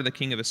turned the heart of the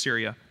king of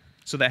Assyria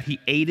so that he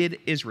aided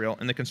Israel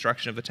in the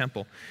construction of the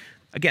temple.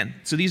 Again,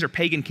 so these are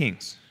pagan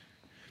kings.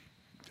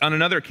 On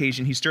another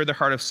occasion, he stirred the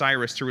heart of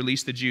Cyrus to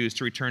release the Jews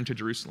to return to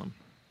Jerusalem.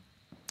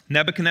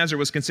 Nebuchadnezzar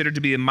was considered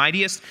to be the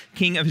mightiest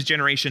king of his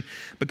generation,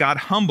 but God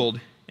humbled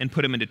and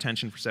put him in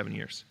detention for 7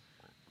 years.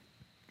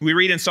 We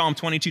read in Psalm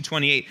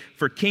 22:28,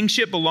 for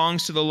kingship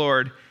belongs to the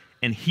Lord,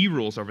 and he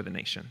rules over the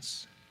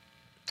nations.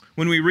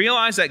 When we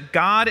realize that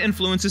God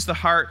influences the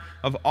heart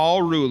of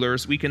all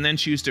rulers, we can then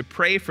choose to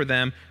pray for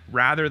them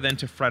rather than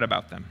to fret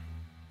about them.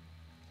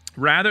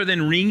 Rather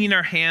than wringing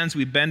our hands,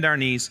 we bend our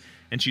knees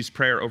and choose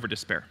prayer over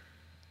despair.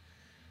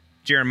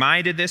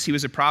 Jeremiah did this. He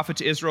was a prophet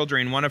to Israel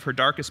during one of her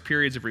darkest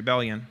periods of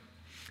rebellion.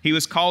 He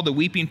was called the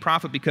weeping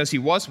prophet because he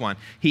was one.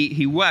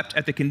 He wept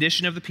at the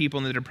condition of the people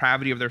and the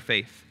depravity of their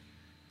faith.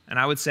 And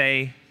I would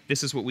say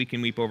this is what we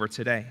can weep over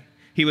today.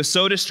 He was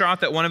so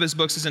distraught that one of his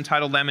books is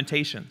entitled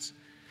Lamentations.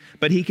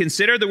 But he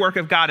considered the work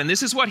of God, and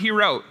this is what he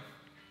wrote,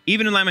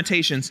 even in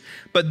Lamentations.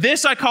 But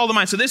this I call to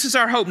mind. So this is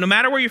our hope. No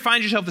matter where you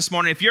find yourself this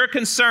morning, if you're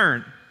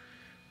concerned,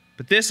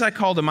 but this I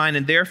call to mind,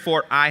 and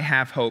therefore I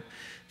have hope.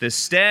 The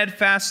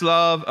steadfast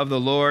love of the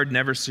Lord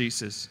never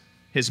ceases.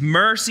 His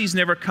mercies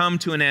never come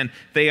to an end.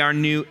 They are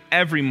new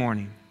every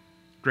morning.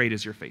 Great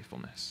is your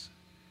faithfulness.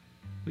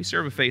 We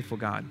serve a faithful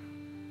God.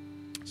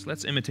 So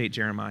let's imitate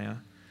Jeremiah.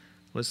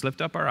 Let's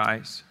lift up our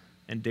eyes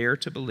and dare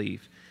to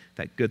believe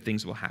that good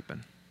things will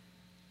happen.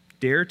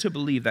 Dare to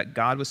believe that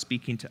God was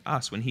speaking to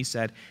us when he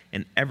said,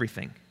 in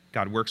everything,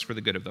 God works for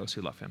the good of those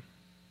who love him.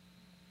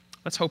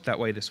 Let's hope that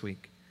way this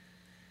week.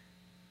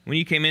 When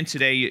you came in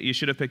today, you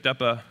should have picked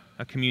up a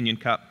communion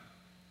cup.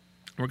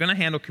 We're going to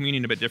handle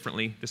communion a bit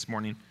differently this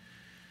morning.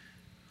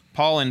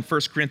 Paul in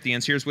 1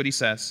 Corinthians, here's what he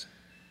says.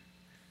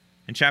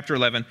 In chapter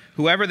 11,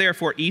 whoever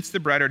therefore eats the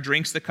bread or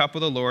drinks the cup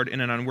of the Lord in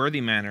an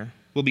unworthy manner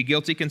will be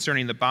guilty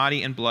concerning the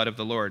body and blood of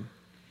the Lord.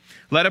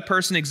 Let a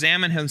person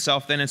examine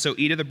himself then, and so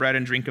eat of the bread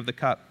and drink of the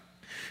cup.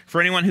 For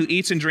anyone who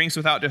eats and drinks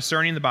without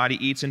discerning the body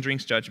eats and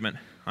drinks judgment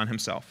on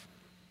himself.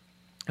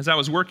 As I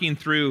was working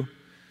through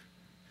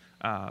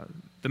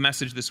the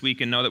message this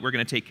week and know that we're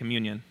going to take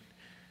communion,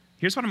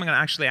 here's what I'm going to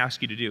actually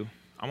ask you to do.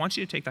 I want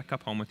you to take that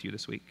cup home with you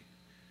this week.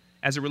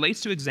 As it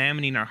relates to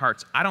examining our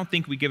hearts, I don't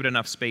think we give it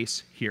enough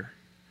space here.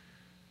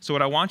 So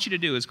what I want you to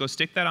do is go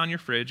stick that on your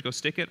fridge, go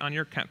stick it on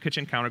your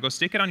kitchen counter, go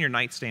stick it on your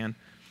nightstand.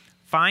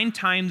 Find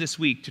time this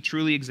week to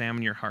truly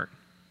examine your heart.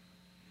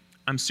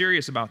 I'm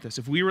serious about this.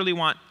 If we really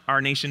want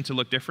our nation to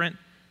look different,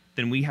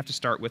 then we have to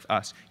start with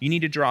us. You need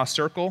to draw a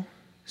circle,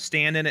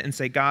 stand in it, and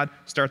say, God,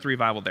 start the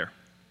revival there.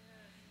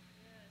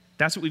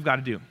 That's what we've got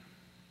to do.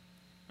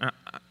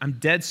 I'm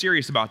dead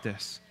serious about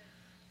this.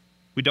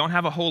 We don't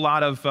have a whole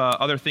lot of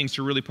other things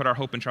to really put our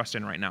hope and trust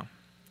in right now.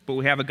 But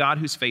we have a God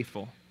who's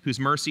faithful, whose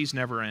mercies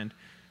never end.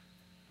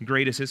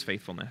 Great is his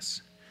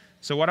faithfulness.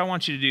 So what I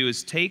want you to do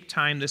is take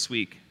time this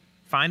week.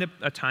 Find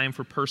a time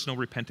for personal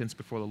repentance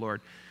before the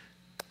Lord.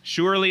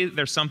 Surely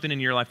there's something in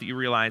your life that you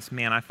realize,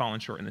 man, I've fallen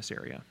short in this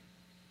area.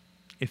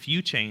 If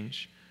you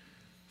change,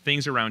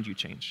 things around you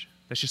change.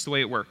 That's just the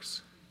way it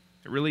works.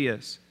 It really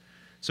is.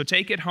 So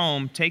take it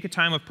home, take a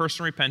time of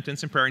personal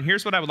repentance and prayer. And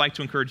here's what I would like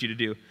to encourage you to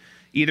do.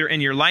 Either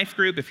in your life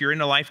group, if you're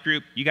in a life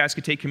group, you guys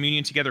could take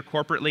communion together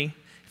corporately.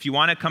 If you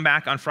want to come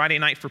back on Friday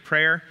night for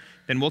prayer,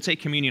 then we'll take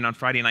communion on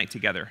Friday night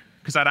together.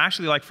 Because I'd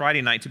actually like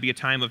Friday night to be a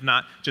time of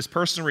not just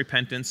personal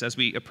repentance as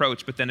we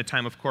approach, but then a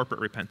time of corporate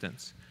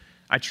repentance.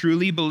 I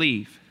truly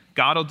believe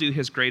God will do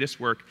his greatest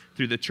work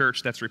through the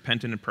church that's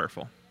repentant and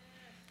prayerful.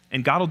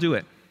 And God will do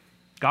it.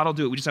 God will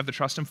do it. We just have to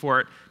trust him for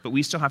it, but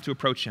we still have to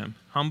approach him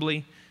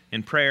humbly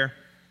in prayer,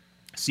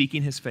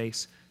 seeking his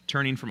face,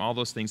 turning from all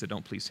those things that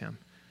don't please him.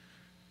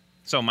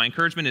 So my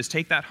encouragement is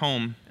take that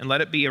home and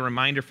let it be a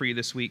reminder for you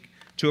this week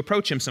to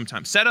approach him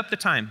sometime. Set up the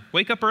time.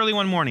 Wake up early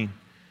one morning.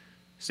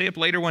 Stay up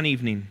later one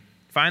evening.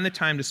 Find the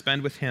time to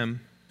spend with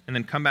him and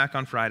then come back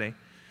on Friday.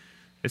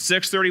 At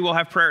 6:30, we'll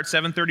have prayer. At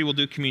 7:30, we'll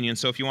do communion.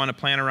 So if you want to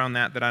plan around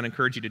that, then I'd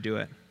encourage you to do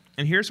it.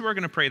 And here's what we're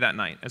going to pray that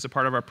night as a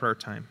part of our prayer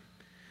time.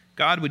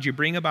 God, would you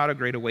bring about a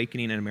great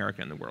awakening in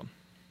America and the world?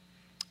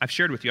 I've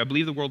shared with you, I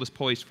believe the world is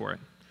poised for it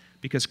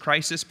because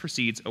crisis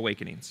precedes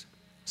awakenings.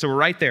 So we're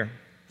right there.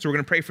 So we're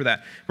going to pray for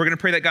that. We're going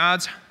to pray that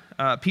God's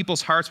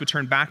people's hearts would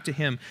turn back to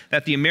him,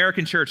 that the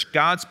American church,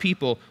 God's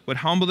people, would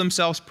humble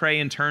themselves, pray,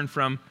 and turn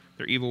from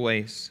their evil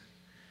ways,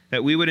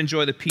 that we would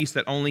enjoy the peace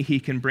that only he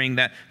can bring,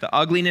 that the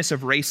ugliness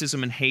of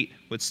racism and hate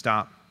would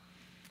stop,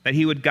 that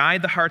he would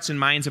guide the hearts and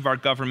minds of our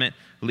government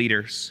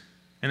leaders.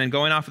 And then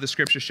going off of the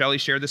scripture Shelley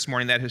shared this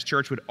morning, that his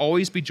church would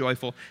always be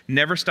joyful,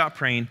 never stop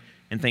praying,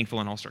 and thankful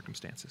in all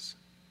circumstances.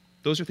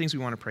 Those are things we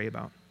want to pray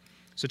about.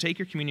 So take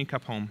your communion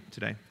cup home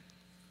today.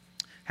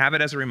 Have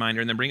it as a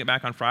reminder, and then bring it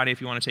back on Friday if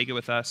you want to take it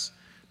with us.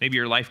 Maybe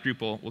your life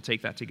group will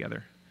take that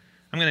together.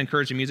 I'm going to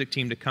encourage the music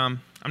team to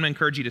come. I'm going to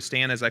encourage you to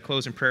stand as I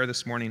close in prayer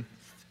this morning.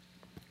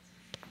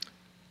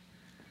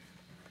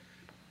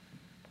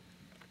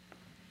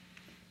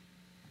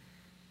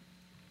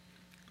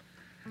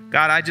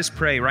 God, I just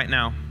pray right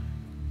now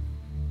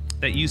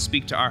that you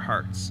speak to our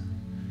hearts.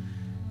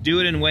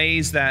 Do it in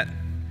ways that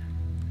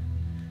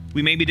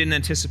we maybe didn't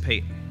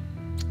anticipate.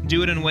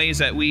 Do it in ways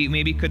that we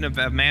maybe couldn't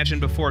have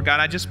imagined before.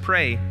 God, I just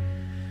pray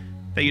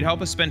that you'd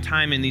help us spend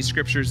time in these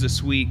scriptures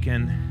this week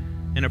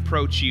and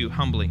approach you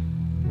humbly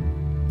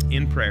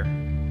in prayer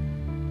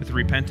with a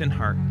repentant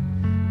heart,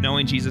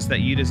 knowing, Jesus, that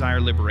you desire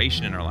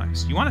liberation in our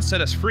lives. You want to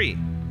set us free,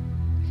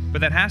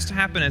 but that has to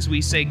happen as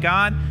we say,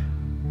 God,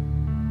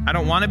 I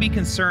don't want to be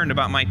concerned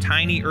about my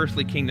tiny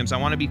earthly kingdoms. I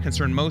want to be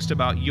concerned most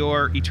about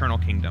your eternal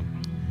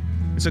kingdom.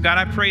 And so, God,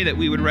 I pray that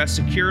we would rest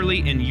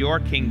securely in your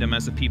kingdom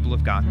as the people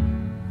of God.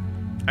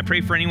 I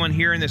pray for anyone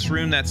here in this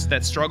room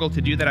that's struggled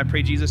to do that. I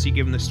pray, Jesus, you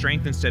give them the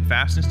strength and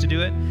steadfastness to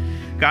do it.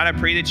 God, I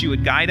pray that you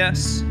would guide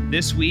us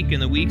this week and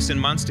the weeks and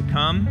months to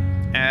come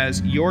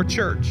as your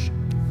church.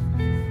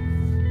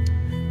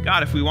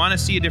 God, if we want to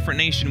see a different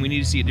nation, we need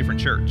to see a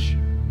different church.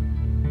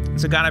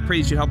 And so, God, I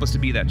pray that you'd help us to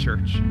be that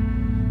church.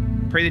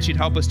 I pray that you'd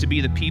help us to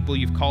be the people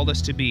you've called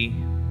us to be.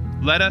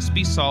 Let us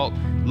be salt.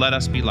 Let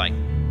us be light.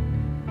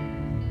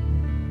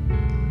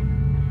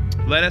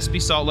 Let us be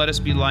salt. Let us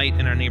be light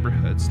in our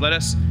neighborhoods. Let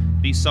us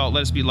be salt.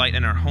 Let us be light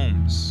in our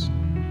homes.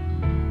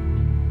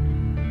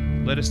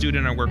 Let us do it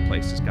in our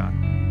workplaces, God.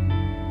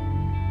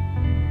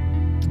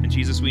 And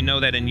Jesus, we know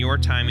that in your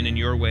time and in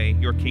your way,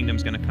 your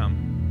kingdom's going to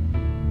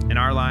come in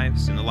our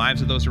lives, in the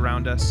lives of those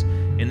around us,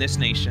 in this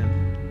nation.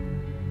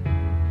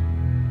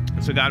 And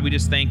So God, we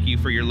just thank you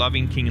for your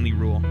loving kingly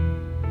rule.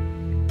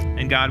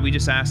 And God, we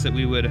just ask that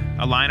we would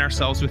align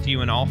ourselves with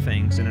you in all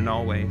things and in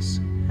all ways.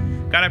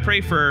 God, I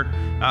pray for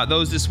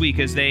those this week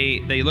as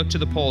they look to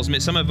the polls.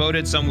 Some have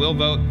voted, some will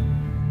vote.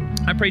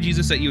 I pray,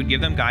 Jesus, that you would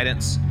give them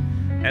guidance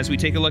as we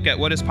take a look at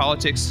what does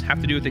politics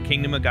have to do with the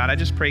kingdom of God. I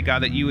just pray,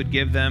 God, that you would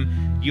give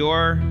them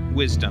your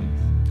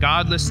wisdom,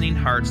 God-listening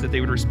hearts, that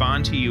they would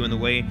respond to you in the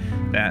way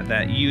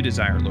that you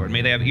desire, Lord.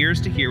 May they have ears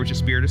to hear what your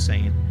Spirit is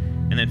saying,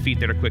 and then feet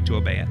that are quick to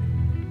obey it.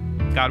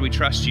 God, we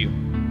trust you.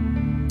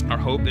 Our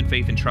hope and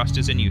faith and trust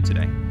is in you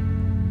today.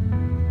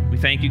 We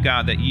thank you,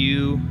 God, that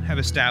you have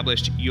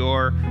established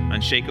your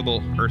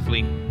unshakable,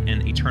 earthly,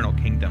 and eternal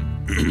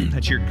kingdom.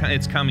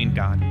 It's coming,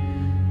 God,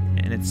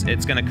 and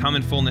it's going to come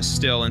in fullness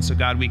still. And so,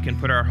 God, we can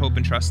put our hope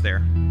and trust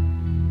there.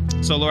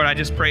 So, Lord, I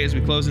just pray as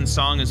we close in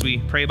song, as we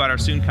pray about our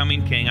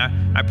soon-coming King,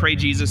 I pray,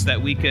 Jesus,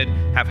 that we could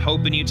have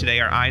hope in you today,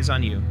 our eyes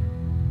on you.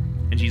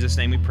 In Jesus'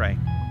 name we pray.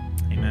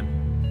 Amen.